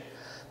kitchen,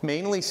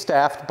 mainly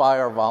staffed by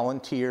our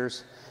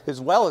volunteers, as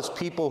well as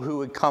people who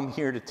would come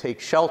here to take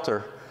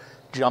shelter,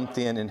 jumped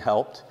in and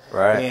helped.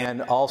 Right.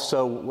 And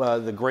also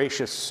the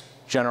gracious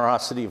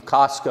generosity of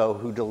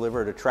Costco, who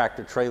delivered a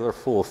tractor trailer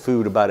full of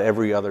food about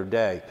every other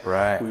day.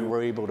 Right. We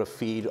were able to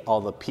feed all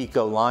the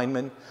Pico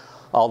linemen,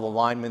 all the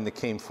linemen that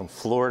came from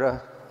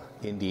Florida,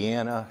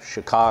 Indiana,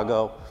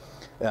 Chicago,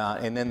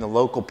 and then the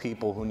local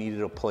people who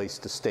needed a place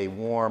to stay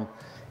warm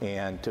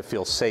and to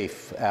feel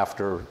safe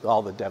after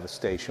all the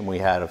devastation we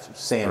had of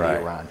Sandy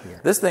around here.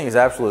 This thing is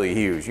absolutely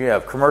huge. You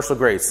have commercial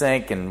grade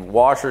sink and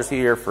washers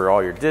here for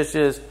all your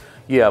dishes.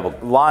 You have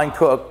a line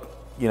cook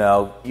you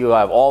know, you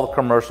have all the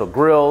commercial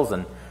grills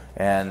and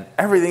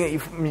everything that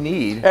you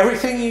need.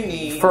 Everything you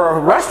need for a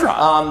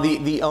restaurant.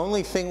 The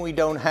only thing we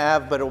don't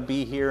have, but it'll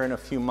be here in a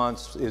few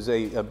months, is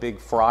a big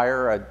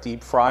fryer, a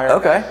deep fryer.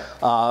 Okay.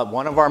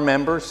 One of our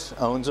members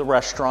owns a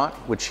restaurant,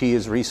 which he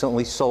has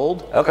recently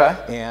sold. Okay.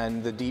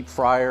 And the deep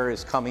fryer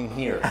is coming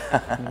here.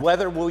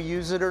 Whether we'll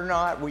use it or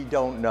not, we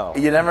don't know.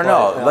 You never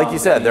know. Like you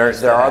said,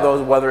 there are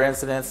those weather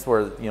incidents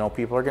where, you know,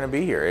 people are going to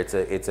be here. It's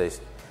a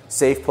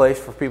safe place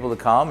for people to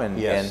come,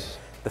 and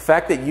the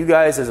fact that you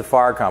guys as a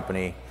fire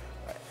company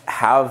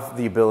have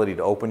the ability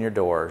to open your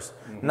doors,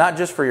 not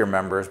just for your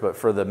members, but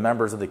for the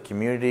members of the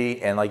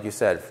community, and like you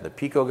said, for the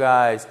Pico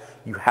guys,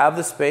 you have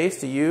the space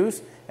to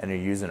use, and you're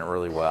using it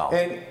really well.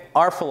 And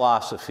our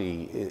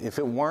philosophy, if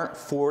it weren't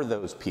for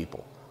those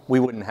people, we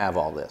wouldn't have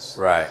all this.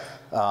 Right.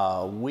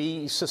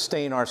 We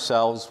sustain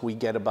ourselves. We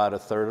get about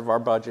 1/3 of our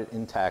budget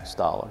in tax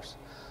dollars.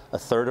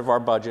 1/3 of our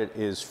budget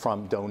is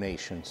from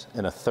donations,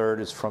 and 1/3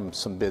 is from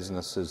some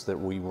businesses that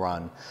we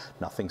run.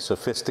 Nothing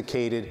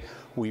sophisticated.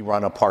 We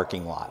run a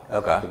parking lot.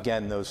 Okay.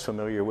 Again, those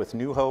familiar with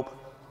New Hope,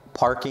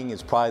 parking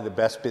is probably the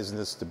best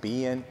business to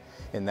be in,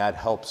 and that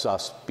helps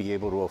us be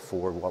able to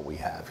afford what we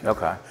have here.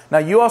 Okay. Now,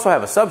 you also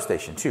have a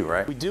substation too,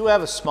 right? We do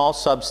have a small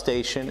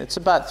substation. It's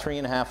about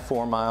 3.5,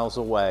 4 miles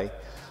away.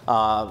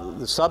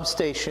 The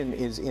substation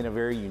is in a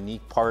very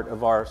unique part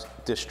of our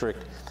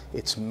district.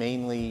 It's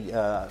mainly,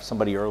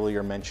 somebody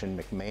earlier mentioned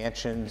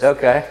McMansions,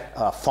 okay,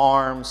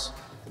 farms,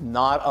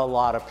 not a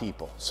lot of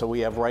people. So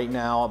we have right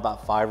now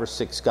about 5 or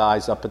 6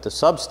 guys up at the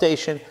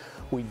substation.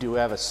 We do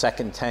have a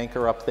second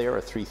tanker up there,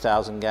 a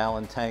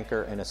 3,000-gallon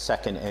tanker, and a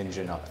second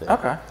engine up there.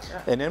 Okay.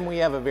 And then we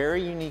have a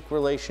very unique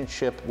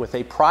relationship with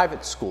a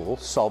private school,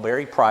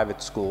 Salisbury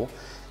Private School,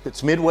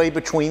 that's midway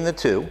between the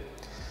two.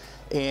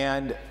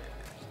 And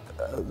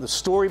the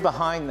story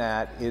behind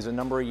that is a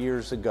number of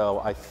years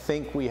ago, I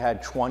think we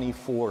had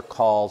 24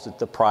 calls at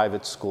the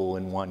private school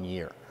in 1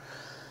 year.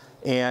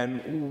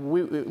 And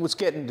it was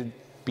getting to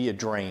be a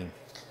drain.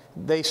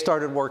 They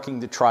started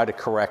working to try to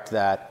correct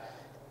that.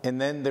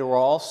 And then there were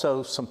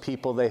also some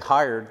people they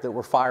hired that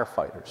were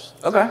firefighters.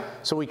 Okay.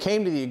 So we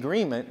came to the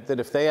agreement that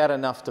if they had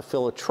enough to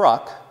fill a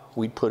truck,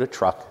 we'd put a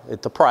truck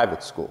at the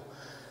private school.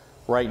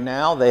 Right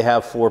now, they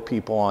have 4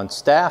 people on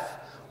staff.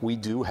 We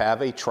do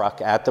have a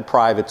truck at the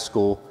private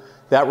school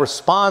that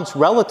responds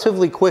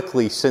relatively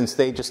quickly, since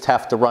they just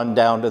have to run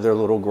down to their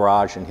little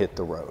garage and hit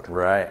the road.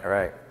 Right,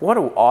 right. What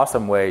an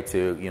awesome way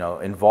to, you know,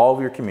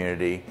 involve your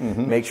community,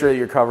 make sure that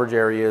your coverage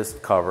area is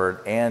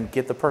covered, and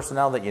get the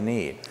personnel that you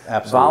need.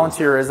 Absolutely.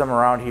 Volunteerism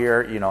around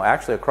here, you know,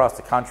 actually across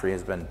the country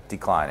has been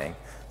declining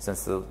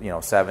since the, you know,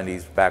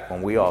 70s, back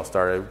when we all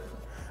started.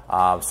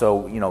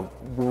 So, you know,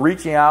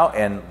 reaching out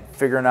and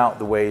figuring out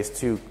the ways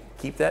to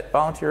keep that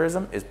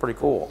volunteerism is pretty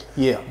cool.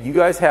 Yeah. You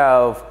guys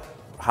have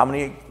how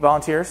many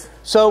volunteers?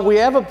 So we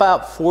have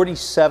about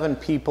 47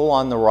 people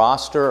on the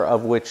roster,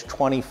 of which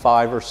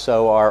 25 or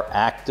so are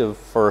active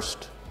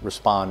first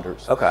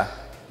responders. Okay.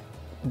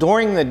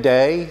 During the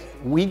day,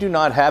 we do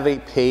not have a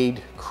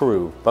paid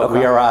crew, but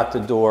we are out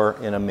the door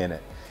in a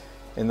minute.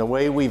 And the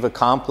way we've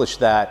accomplished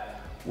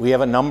that, we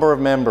have a number of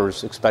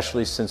members,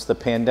 especially since the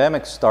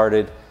pandemic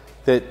started,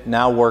 that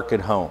now work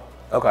at home.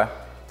 Okay.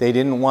 They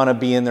didn't want to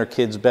be in their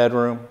kid's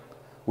bedroom.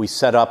 We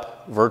set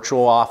up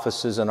virtual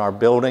offices in our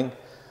building.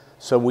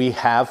 So we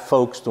have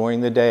folks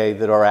during the day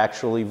that are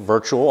actually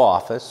virtual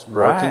office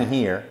working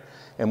here.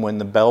 And when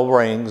the bell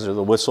rings or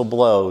the whistle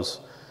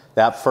blows,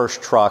 that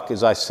first truck,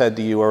 as I said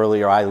to you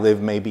earlier, I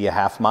live maybe a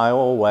half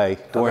mile away.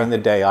 During the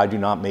day, I do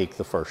not make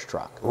the first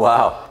truck.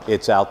 Wow.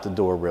 It's out the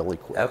door really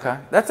quick. Okay.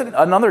 That's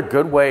another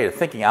good way of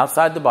thinking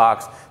outside the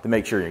box to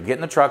make sure you're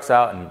getting the trucks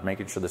out and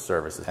making sure the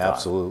service is done.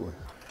 Absolutely.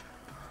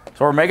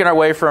 So we're making our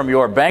way from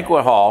your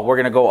banquet hall. We're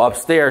going to go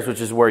upstairs, which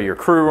is where your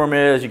crew room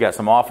is. You got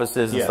some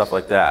offices and stuff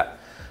like that.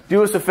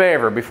 Do us a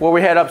favor, before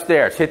we head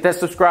upstairs, hit that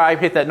subscribe,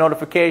 hit that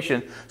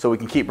notification so we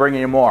can keep bringing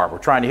you more. We're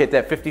trying to hit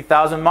that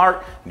 50,000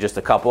 mark in just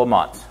a couple of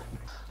months.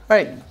 All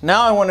right,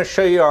 now I want to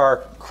show you our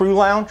crew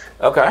lounge.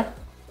 Okay.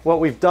 What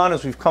we've done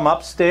is we've come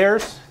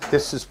upstairs.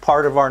 This is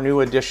part of our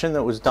new addition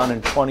that was done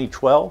in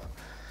 2012.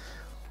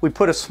 We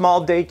put a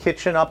small day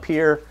kitchen up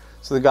here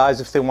so the guys,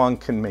 if they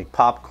want, can make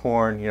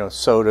popcorn, you know,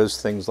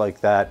 sodas, things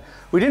like that.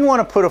 We didn't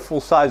want to put a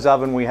full-size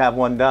oven. We have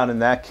one down in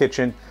that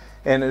kitchen.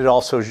 And it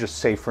also is just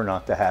safer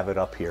not to have it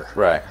up here.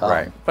 Right,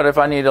 right. But if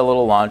I need a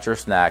little lunch or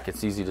snack,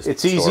 it's easy to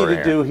It's easy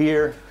to do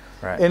here.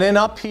 Right. And then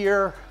up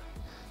here,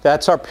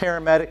 that's our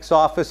paramedic's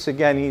office.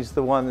 Again, he's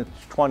the one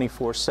that's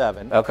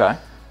 24/7. Okay.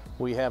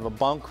 We have a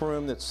bunk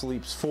room that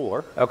sleeps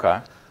 4.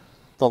 Okay.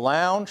 The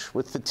lounge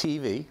with the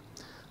TV.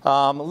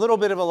 A little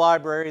bit of a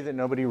library that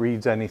nobody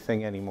reads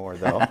anything anymore,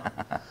 though.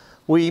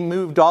 We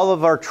moved all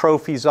of our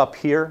trophies up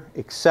here,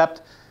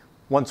 except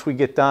once we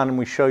get done and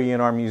we show you in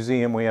our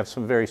museum, we have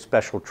some very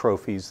special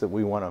trophies that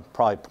we want to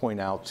probably point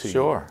out to you.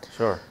 Sure,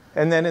 sure.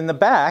 And then in the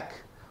back,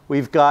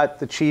 we've got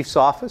the chief's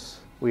office,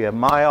 we have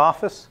my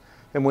office,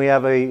 and we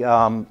have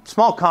a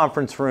small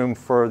conference room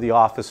for the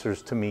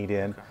officers to meet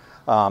in,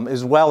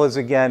 as well as,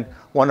 again,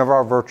 one of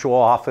our virtual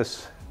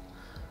office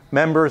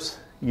members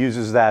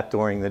uses that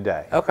during the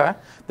day. Okay.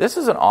 This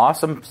is an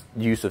awesome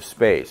use of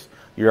space.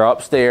 You're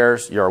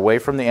upstairs, you're away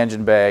from the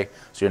engine bay,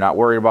 so you're not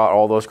worried about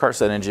all those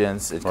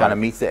carcinogens. It kind of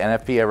meets the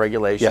NFPA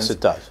regulations. Yes,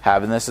 it does.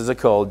 Having this as a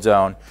cold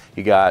zone.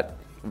 You got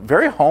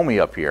very homey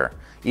up here.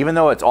 Even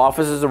though it's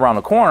offices around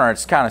the corner,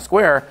 it's kind of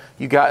square,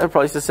 you got a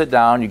place to sit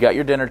down, you got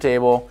your dinner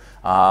table,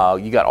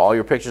 you got all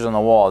your pictures on the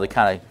wall to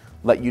kind of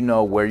let you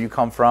know where you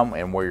come from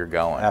and where you're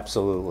going.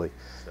 Absolutely.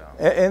 So.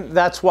 And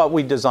that's what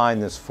we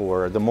designed this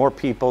for. The more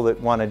people that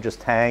want to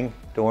just hang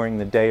during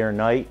the day or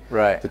night,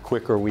 the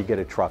quicker we get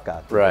a truck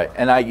out the door.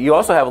 And you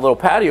also have a little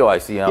patio I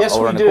see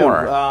over in the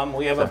corner. Yes, we do.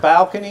 We have a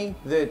balcony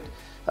that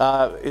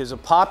is a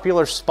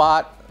popular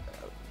spot.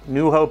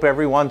 New Hope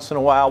every once in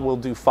a while will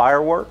do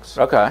fireworks.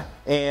 Okay.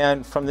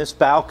 And from this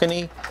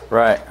balcony,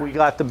 we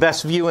got the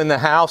best view in the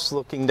house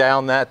looking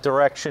down that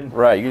direction.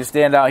 Right. You can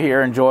stand out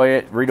here, enjoy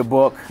it, read a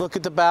book. Look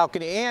at the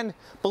balcony. And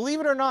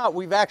believe it or not,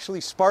 we've actually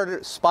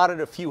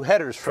spotted a few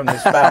headers from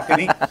this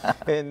balcony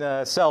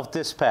in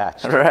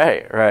self-dispatch.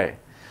 Right.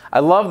 I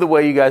love the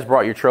way you guys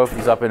brought your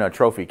trophies up in a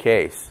trophy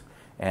case.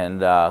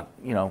 And,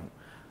 you know,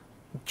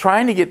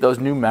 trying to get those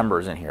new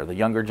members in here, the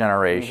younger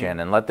generation,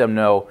 and let them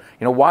know,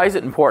 you know, why is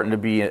it important to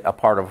be a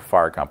part of a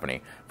fire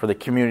company for the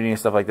community and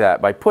stuff like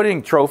that. By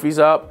putting trophies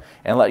up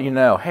and let you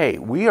know, hey,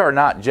 we are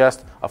not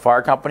just a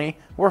fire company,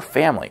 we're a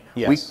family.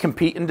 Yes. We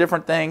compete in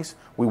different things.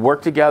 We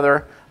work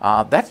together.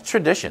 That's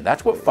tradition.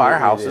 That's what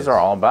firehouses are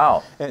all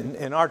about.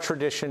 And our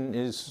tradition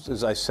is,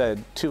 as I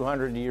said,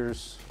 200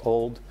 years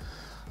old.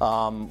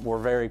 We're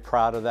very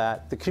proud of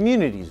that. The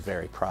community is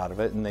very proud of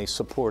it, and they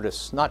support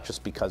us not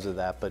just because of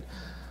that, but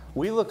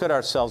we look at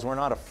ourselves, we're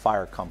not a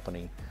fire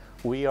company.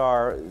 We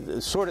are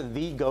sort of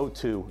the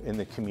go-to in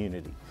the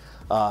community.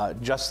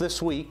 Just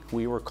this week,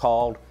 we were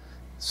called,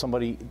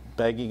 somebody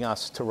begging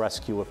us to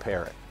rescue a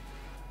parrot.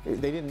 They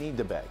didn't need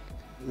to beg.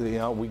 You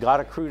know, we got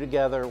a crew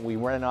together, we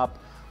ran up,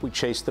 we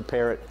chased the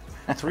parrot.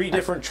 3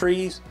 different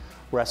trees,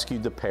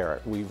 rescued the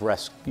parrot. We've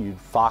rescued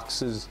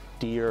foxes,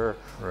 deer,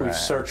 we've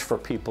searched for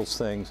people's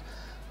things.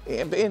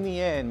 In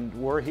the end,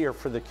 we're here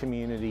for the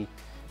community.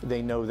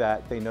 They know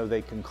that. They know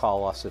they can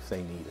call us if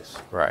they need us.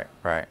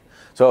 Right.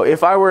 So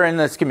if I were in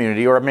this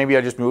community, or maybe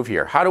I just moved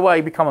here, how do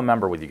I become a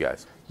member with you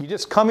guys? You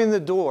just come in the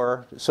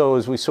door. So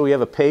we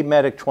have a paid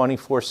medic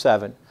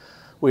 24/7.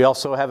 We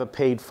also have a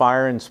paid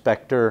fire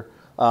inspector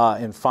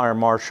and fire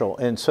marshal.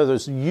 And so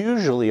there's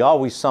usually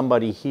always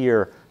somebody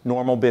here,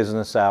 normal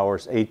business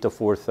hours, 8 to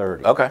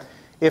 4:30. Okay.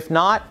 If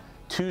not,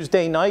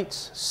 Tuesday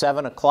nights,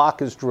 7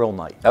 o'clock is drill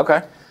night.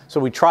 Okay. So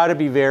we try to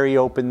be very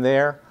open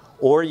there.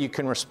 Or you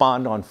can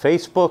respond on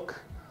Facebook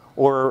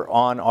or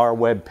on our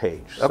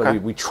webpage. So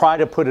we try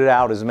to put it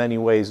out as many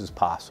ways as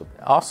possible.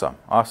 Awesome.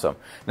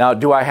 Now,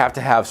 do I have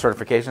to have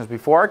certifications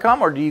before I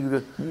come, or do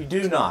you? You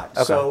do not.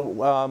 Okay.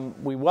 So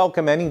we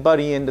welcome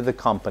anybody into the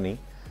company.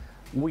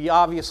 We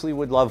obviously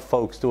would love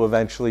folks to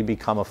eventually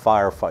become a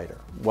firefighter.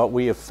 What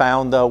we have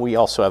found, though, we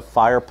also have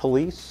fire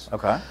police.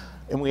 Okay.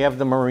 And we have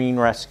the Marine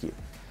Rescue.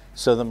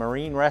 So the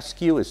Marine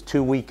Rescue is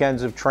 2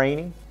 weekends of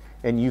training,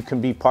 and you can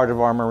be part of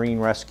our Marine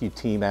Rescue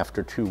team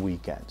after 2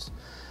 weekends.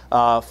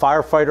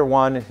 Firefighter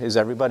 1, as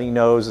everybody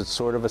knows, it's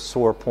sort of a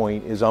sore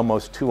point, is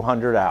almost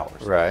 200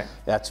 hours. Right.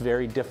 That's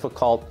very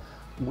difficult.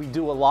 We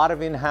do a lot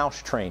of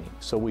in-house training.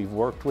 So we've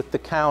worked with the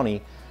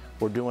county.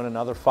 We're doing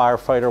another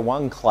Firefighter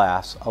 1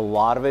 class. A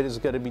lot of it is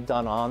going to be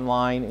done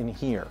online and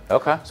here.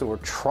 Okay. So we're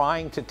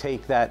trying to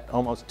take that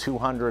almost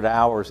 200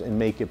 hours and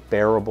make it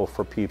bearable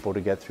for people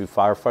to get through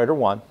Firefighter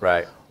 1.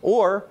 Right.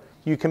 Or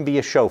you can be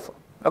a chauffeur.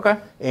 Okay.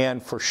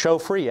 And for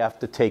chauffeur, you have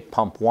to take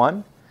pump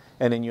 1,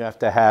 and then you have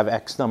to have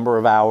X number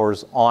of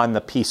hours on the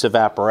piece of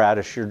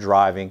apparatus you're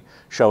driving,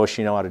 show us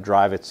you know how to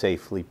drive it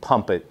safely,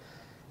 pump it.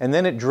 And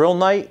then at drill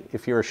night,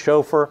 if you're a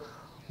chauffeur,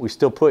 we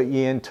still put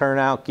you in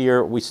turnout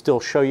gear, we still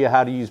show you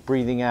how to use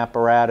breathing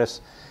apparatus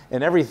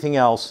and everything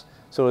else.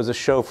 So as a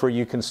chauffeur,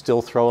 you can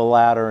still throw a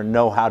ladder and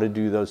know how to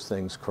do those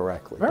things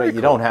correctly. But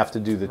you don't have to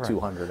do the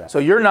 200 hours. So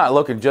you're not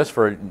looking just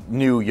for a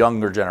new,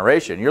 younger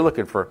generation. You're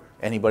looking for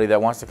anybody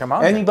that wants to come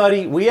out.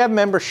 Anybody. We have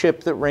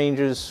membership that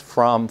ranges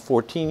from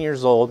 14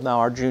 years old, now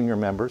our junior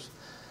members,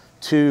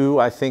 to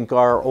I think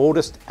our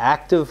oldest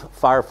active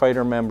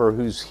firefighter member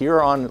who's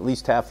here on at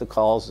least half the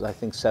calls, I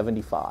think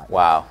 75.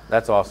 Wow,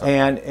 that's awesome.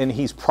 And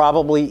he's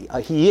probably,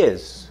 he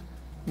is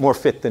more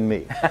fit than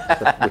me,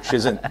 which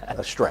isn't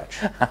a stretch.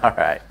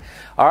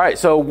 All right,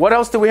 so what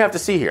else do we have to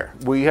see here?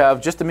 We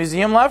have just the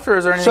museum left, or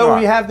is there anything So more?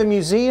 we have the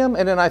museum,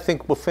 and then I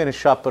think we'll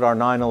finish up at our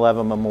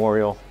 9/11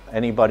 memorial.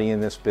 Anybody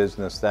in this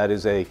business, that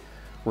is a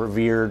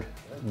revered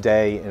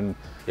day, and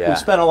we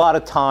spent a lot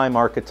of time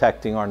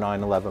architecting our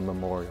 9/11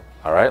 memorial.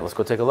 All right, let's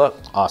go take a look.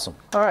 Awesome.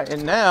 All right,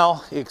 and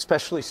now,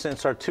 especially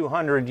since our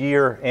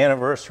 200-year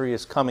anniversary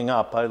is coming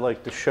up, I'd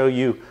like to show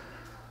you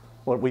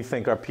what we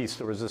think our piece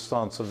de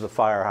resistance of the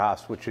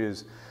firehouse, which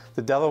is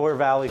the Delaware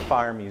Valley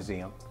Fire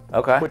Museum.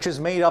 Okay. Which is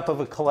made up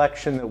of a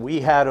collection that we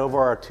had over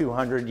our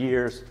 200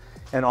 years,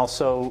 and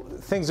also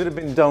things that have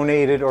been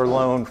donated or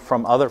loaned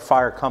from other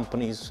fire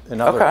companies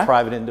and other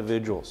private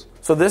individuals.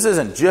 So this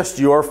isn't just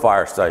your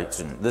fire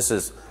station. This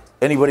is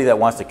Anybody that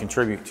wants to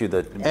contribute to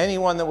the...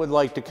 Anyone that would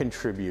like to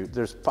contribute.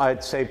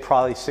 I'd say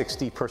probably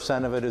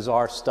 60% of it is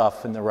our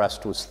stuff, and the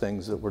rest was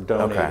things that were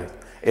donated. Okay.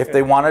 If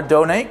they want to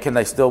donate, can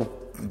they still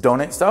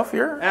donate stuff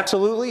here?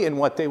 Absolutely, and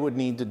what they would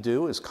need to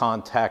do is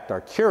contact our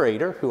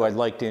curator, who I'd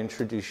like to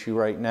introduce you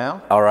right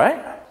now. All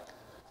right.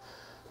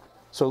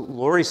 So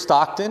Lori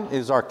Stockton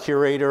is our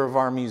curator of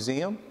our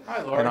museum.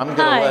 Hi, Lori. And I'm going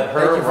to let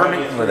her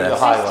run you through the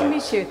highlights. Nice to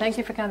meet you. Thank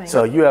you for coming.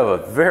 So you have a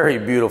very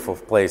beautiful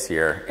place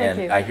here, Thank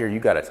and you. I hear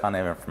you got a ton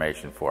of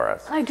information for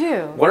us. I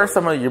do. What are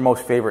some of your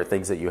most favorite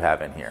things that you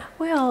have in here?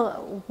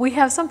 Well, we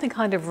have something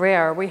kind of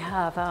rare. We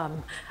have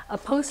a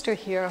poster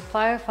here of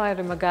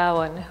firefighter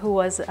McGowan, who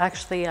was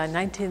actually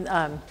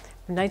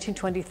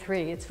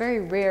 1923. It's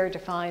very rare to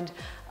find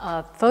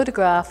a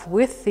photograph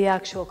with the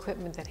actual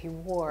equipment that he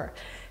wore.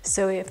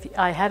 So if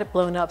I had it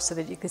blown up so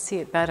that you could see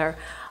it better,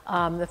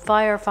 the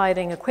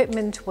firefighting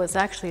equipment was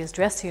actually his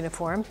dress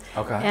uniform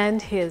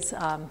and his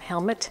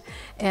helmet.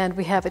 And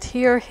we have it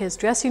here. His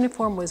dress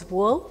uniform was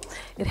wool.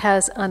 It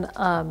has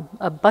a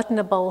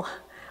buttonable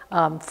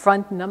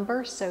front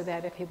number so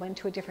that if he went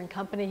to a different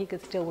company, he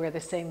could still wear the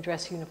same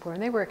dress uniform.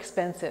 They were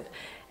expensive,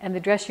 and the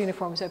dress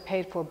uniforms are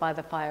paid for by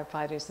the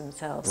firefighters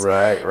themselves.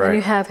 Right, right. And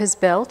you have his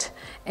belt,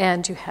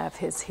 and you have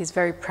he's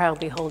very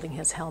proudly holding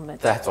his helmet.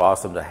 That's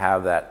awesome to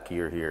have that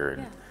gear here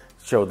and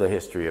show the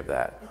history of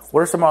that.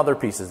 What are some other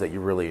pieces that you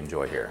really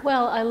enjoy here?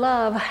 Well, I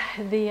love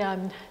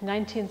the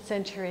 19th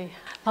century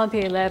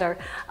Pompier ladder.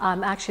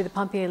 Actually, the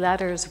Pompier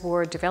ladders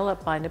were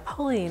developed by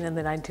Napoleon in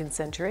the 19th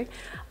century.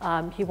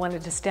 He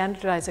wanted to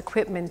standardize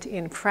equipment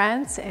in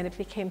France, and it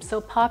became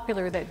so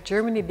popular that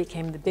Germany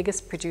became the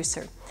biggest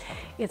producer.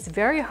 It's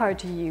very hard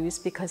to use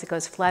because it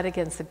goes flat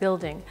against the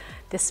building.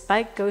 The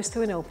spike goes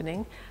through an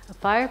opening. A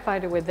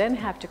firefighter would then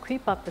have to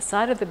creep up the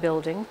side of the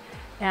building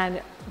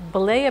and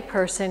belay a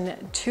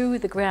person to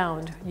the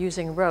ground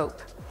using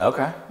rope.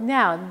 Okay.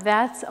 Now,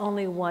 that's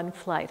only one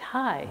flight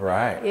high.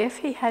 Right. If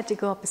he had to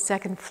go up a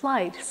second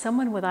flight,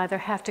 someone would either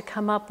have to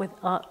come up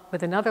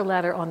with another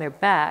ladder on their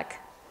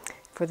back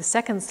for the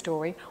second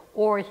story,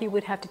 or he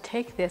would have to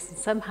take this and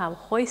somehow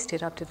hoist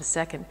it up to the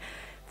second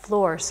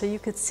floor, so you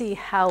could see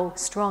how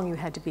strong you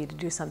had to be to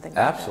do something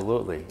like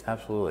Absolutely,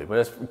 absolutely. But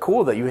it's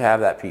cool that you have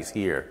that piece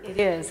here. that. It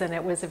is, and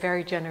it was a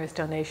very generous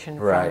donation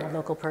Right. from a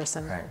local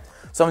person. Right.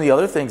 Some of the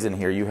other things in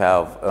here, you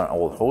have an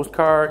old hose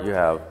cart, you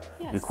have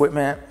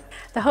equipment.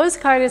 The hose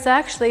cart is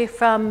actually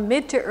from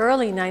mid to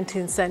early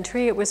 19th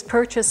century. It was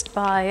purchased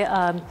by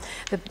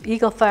the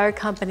Eagle Fire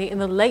Company in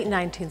the late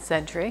 19th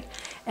century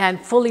and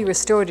fully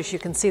restored. As you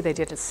can see, they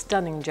did a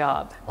stunning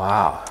job.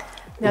 Wow.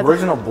 Now,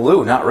 Original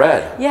blue, not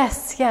red.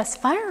 Yes, yes.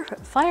 Fire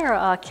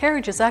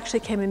carriages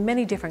actually came in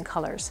many different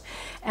colors,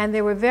 and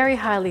they were very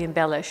highly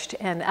embellished.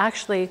 And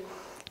actually,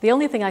 the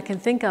only thing I can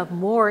think of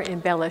more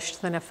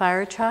embellished than a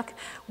fire truck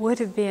would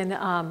have been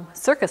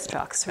circus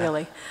trucks,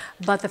 really.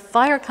 But the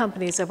fire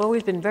companies have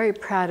always been very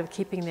proud of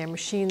keeping their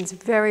machines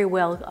very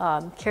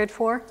well cared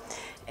for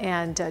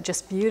and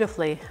just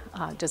beautifully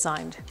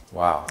designed.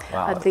 Wow,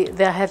 wow.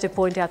 I have to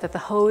point out that the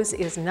hose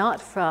is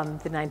not from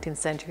the 19th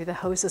century. The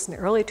hose is an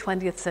early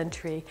 20th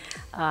century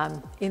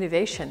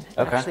innovation,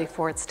 actually,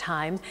 for its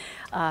time.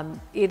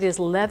 It is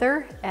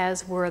leather,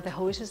 as were the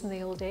hoses in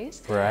the old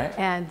days. Right.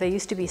 And they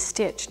used to be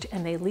stitched,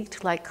 and they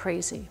leaked like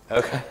crazy.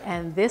 Okay.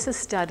 And this is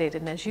studded,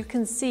 and as you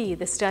can see,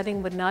 the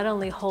studding would not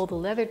only hold the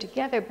leather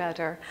together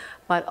better,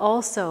 but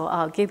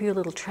also give you a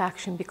little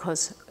traction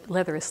because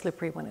leather is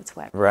slippery when it's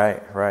wet.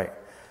 Right, right.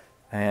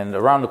 And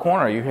around the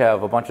corner, you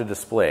have a bunch of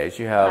displays.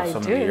 You have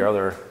some of your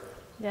other...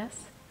 Yes.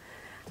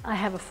 I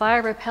have a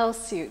fire rappel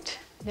suit.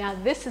 Now,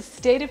 this is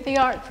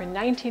state-of-the-art for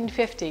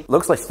 1950.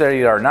 Looks like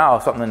state-of-the-art now,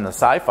 something in the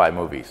sci-fi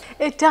movies.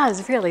 It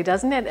does, really,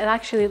 doesn't it? It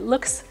actually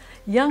looks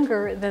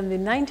younger than the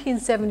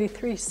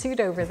 1973 suit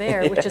over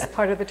there, which is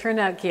part of the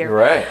turnout gear.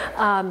 Right.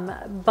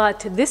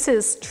 But this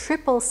is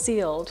triple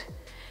sealed.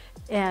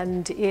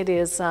 And it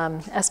is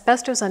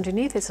asbestos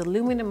underneath, it's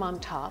aluminum on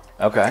top.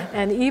 Okay.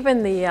 And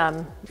even the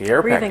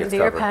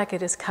air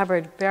packet is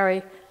covered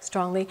very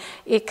strongly.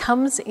 It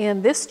comes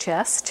in this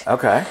chest.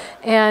 Okay.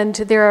 And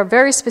there are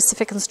very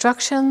specific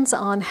instructions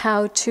on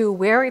how to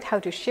wear it, how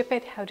to ship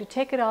it, how to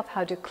take it off,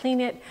 how to clean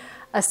it.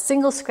 A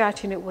single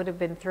scratch in it would have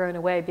been thrown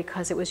away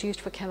because it was used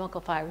for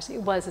chemical fires.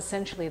 It was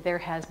essentially their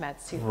hazmat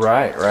suit.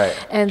 Right, right.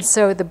 And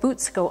so the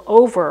boots go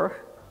over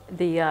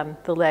the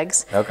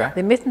legs. Okay.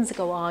 The mittens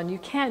go on. You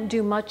can't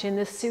do much in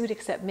this suit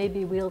except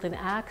maybe wield an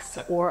axe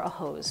or a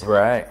hose.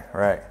 Right,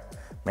 right.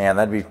 Man,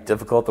 that'd be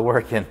difficult to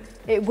work in.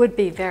 It would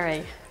be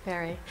very,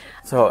 very.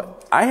 So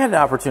I had an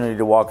opportunity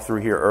to walk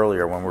through here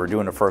earlier when we were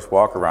doing the first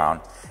walk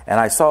around, and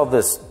I saw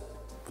this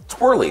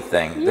twirly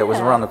thing that was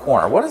around the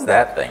corner. What is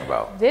that thing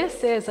about?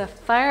 This is a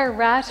fire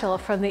rattle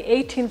from the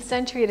 18th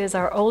century. It is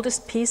our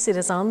oldest piece. It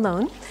is on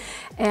loan.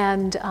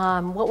 And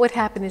what would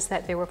happen is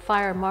that there were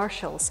fire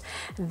marshals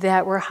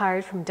that were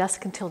hired from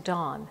dusk until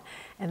dawn.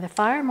 And the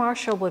fire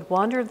marshal would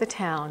wander the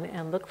town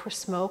and look for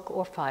smoke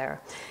or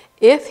fire.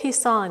 If he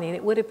saw any, and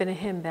it would have been a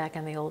him back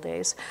in the old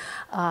days,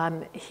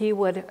 he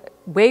would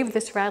wave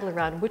this rattle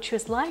around, which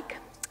was like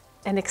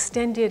an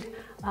extended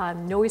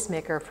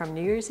noisemaker from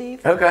New Year's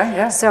Eve. Okay,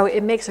 yeah. So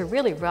it makes a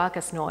really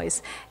raucous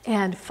noise.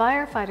 And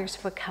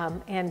firefighters would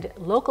come, and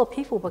local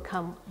people would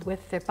come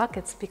with their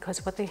buckets,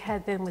 because what they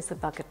had then was the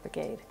bucket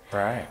brigade.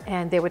 Right.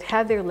 And they would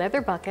have their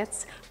leather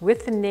buckets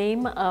with the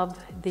name of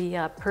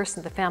the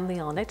person, the family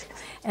on it,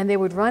 and they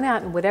would run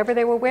out in whatever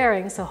they were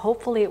wearing, so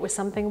hopefully it was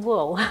something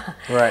wool.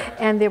 Right.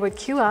 And they would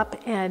queue up,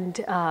 and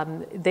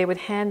they would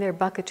hand their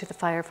bucket to the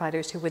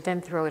firefighters, who would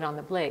then throw it on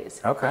the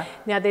blaze. Okay.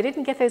 Now, they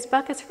didn't get those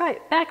buckets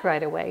back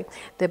right away.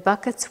 The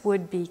buckets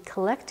would be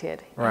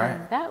collected. Right.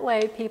 And that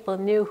way, people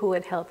knew who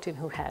had helped and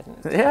who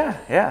hadn't. Yeah,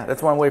 yeah.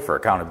 That's one way for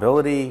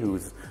accountability, who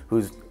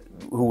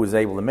was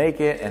able to make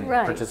it and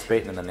Right.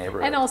 participate in the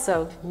neighborhood. And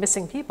also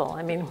missing people,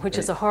 I mean, which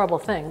is a horrible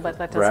thing, but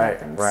that does Right,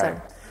 happen. right.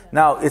 So.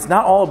 Now, it's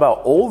not all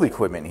about old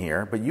equipment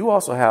here, but you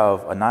also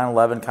have a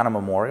 9/11 kind of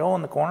memorial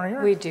in the corner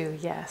here? We do,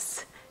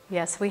 yes.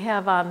 Yes, we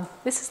have,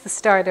 this is the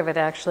start of it,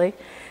 actually.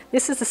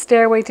 This is the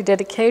Stairway to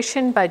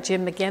Dedication by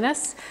Jim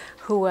McGinnis,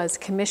 who was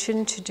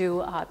commissioned to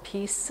do a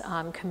piece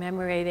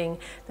commemorating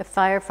the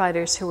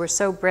firefighters who were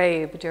so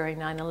brave during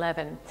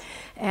 9/11.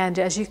 And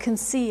as you can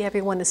see,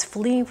 everyone is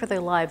fleeing for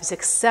their lives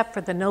except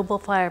for the noble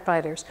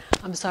firefighters.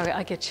 I'm sorry,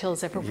 I get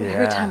chills every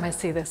time I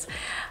see this.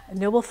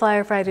 Noble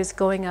firefighters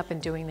going up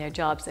and doing their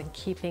jobs and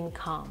keeping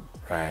calm.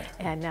 Right.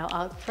 And now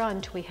out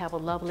front, we have a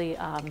lovely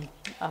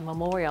a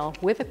memorial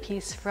with a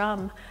piece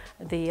from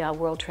the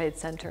World Trade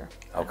Center.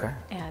 Okay.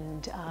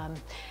 And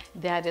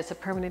that is a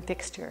permanent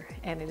fixture,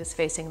 and it is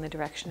facing the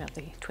direction of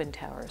the Twin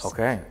Towers.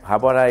 Okay. How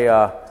about I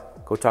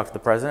go talk to the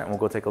president, and we'll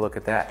go take a look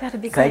at that.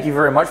 That'd be great. Thank you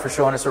very much for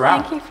showing us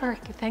around.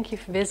 Thank you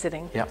for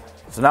visiting. Yep.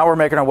 So now we're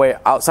making our way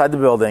outside the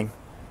building.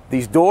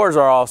 These doors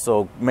are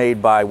also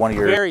made by one of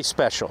your... Very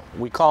special.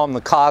 We call them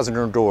the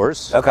Cosner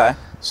doors. Okay.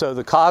 So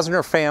the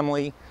Cosner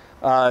family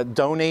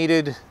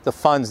donated the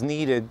funds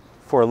needed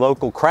for a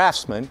local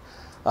craftsman,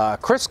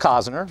 Chris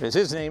Cosner is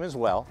his name as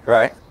well,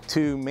 Right.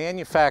 to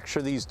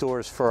manufacture these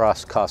doors for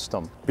us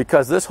custom.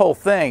 Because this whole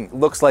thing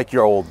looks like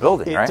your old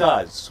building, right? It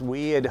does.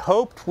 We had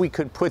hoped we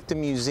could put the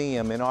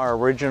museum in our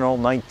original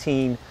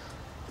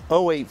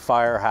 1908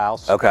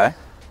 firehouse. Okay.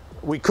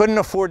 We couldn't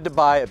afford to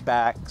buy it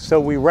back, so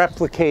we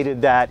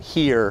replicated that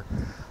here,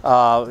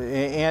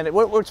 and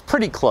it's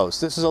pretty close.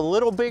 This is a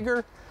little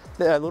bigger,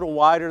 a little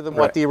wider than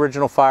what the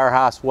original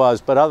firehouse was,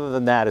 but other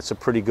than that, it's a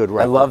pretty good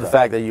replica. I love the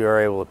fact that you were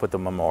able to put the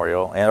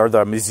memorial or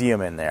the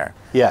museum in there.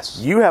 Yes.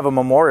 You have a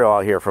memorial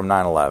out here from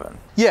 9/11.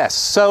 Yes.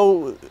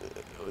 So,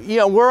 you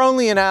know, we're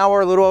only an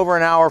hour, a little over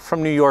an hour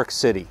from New York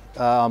City,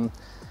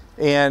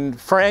 and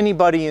for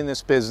anybody in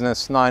this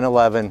business,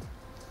 9/11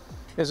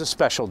 is a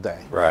special day.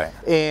 Right.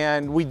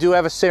 And we do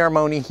have a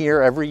ceremony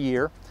here every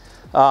year.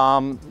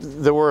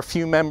 There were a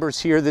few members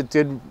here that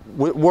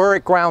were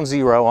at ground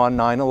zero on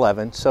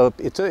 9/11, so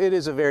it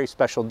is a very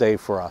special day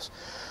for us.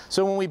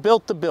 So when we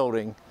built the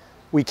building,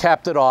 we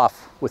capped it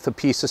off with a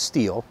piece of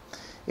steel.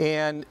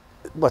 And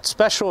what's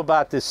special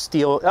about this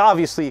steel,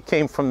 obviously it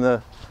came from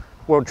the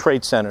World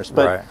Trade Centers,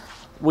 but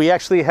we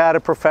actually had a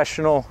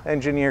professional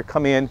engineer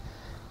come in,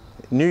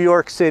 New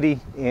York City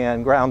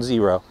and ground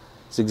zero.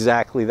 It's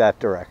exactly that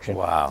direction.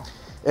 Wow.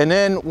 And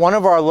then one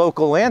of our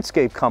local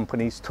landscape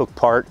companies took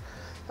part,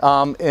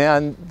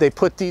 and they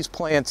put these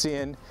plants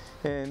in,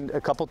 and a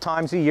couple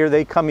times a year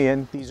they come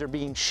in. These are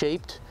being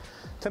shaped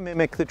to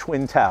mimic the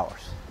Twin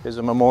Towers, as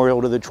a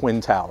memorial to the Twin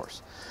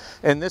Towers.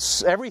 And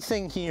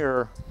everything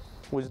here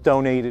was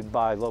donated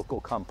by local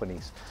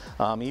companies.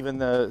 Even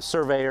the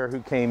surveyor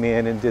who came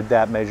in and did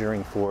that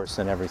measuring for us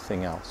and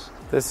everything else.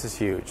 This is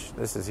huge.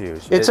 This is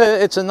huge.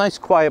 It's a nice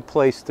quiet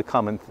place to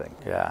come and think.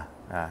 Yeah.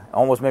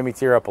 Almost made me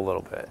tear up a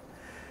little bit.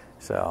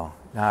 So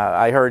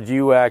I heard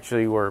you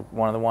actually were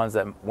one of the ones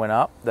that went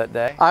up that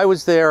day. I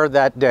was there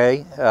that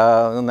day.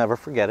 I'll never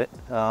forget it.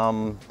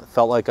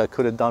 Felt like I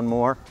could have done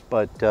more,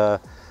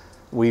 but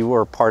we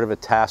were part of a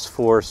task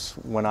force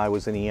when I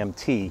was an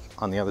EMT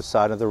on the other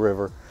side of the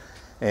river,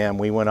 and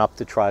we went up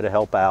to try to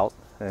help out.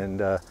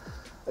 And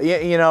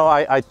you know,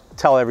 I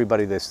tell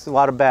everybody this: a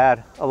lot of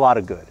bad, a lot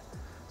of good.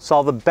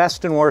 Saw the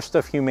best and worst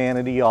of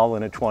humanity all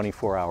in a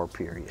 24-hour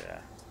period. Yeah.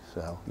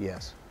 So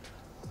yes.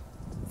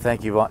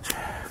 Thank you much for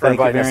Thank you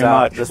inviting us very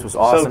out. much. This was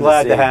awesome. So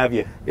glad see. to have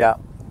you. Yeah.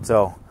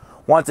 So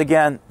once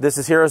again, this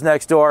is Heroes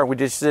Next Door. We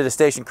just did a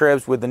Station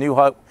Cribs with the New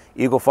Hope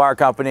Eagle Fire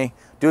Company.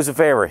 Do us a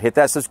favor, hit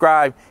that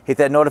subscribe, hit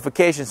that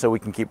notification so we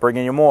can keep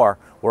bringing you more.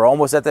 We're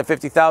almost at that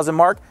 50,000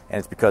 mark, and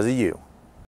it's because of you.